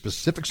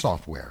industry-specific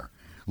software.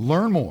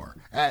 Learn more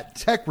at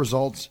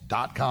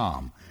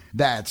techresults.com.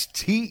 That's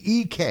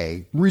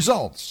TEK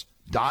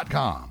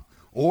results.com.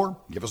 Or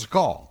give us a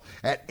call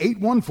at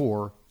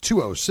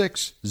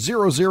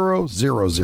 814-206-0000.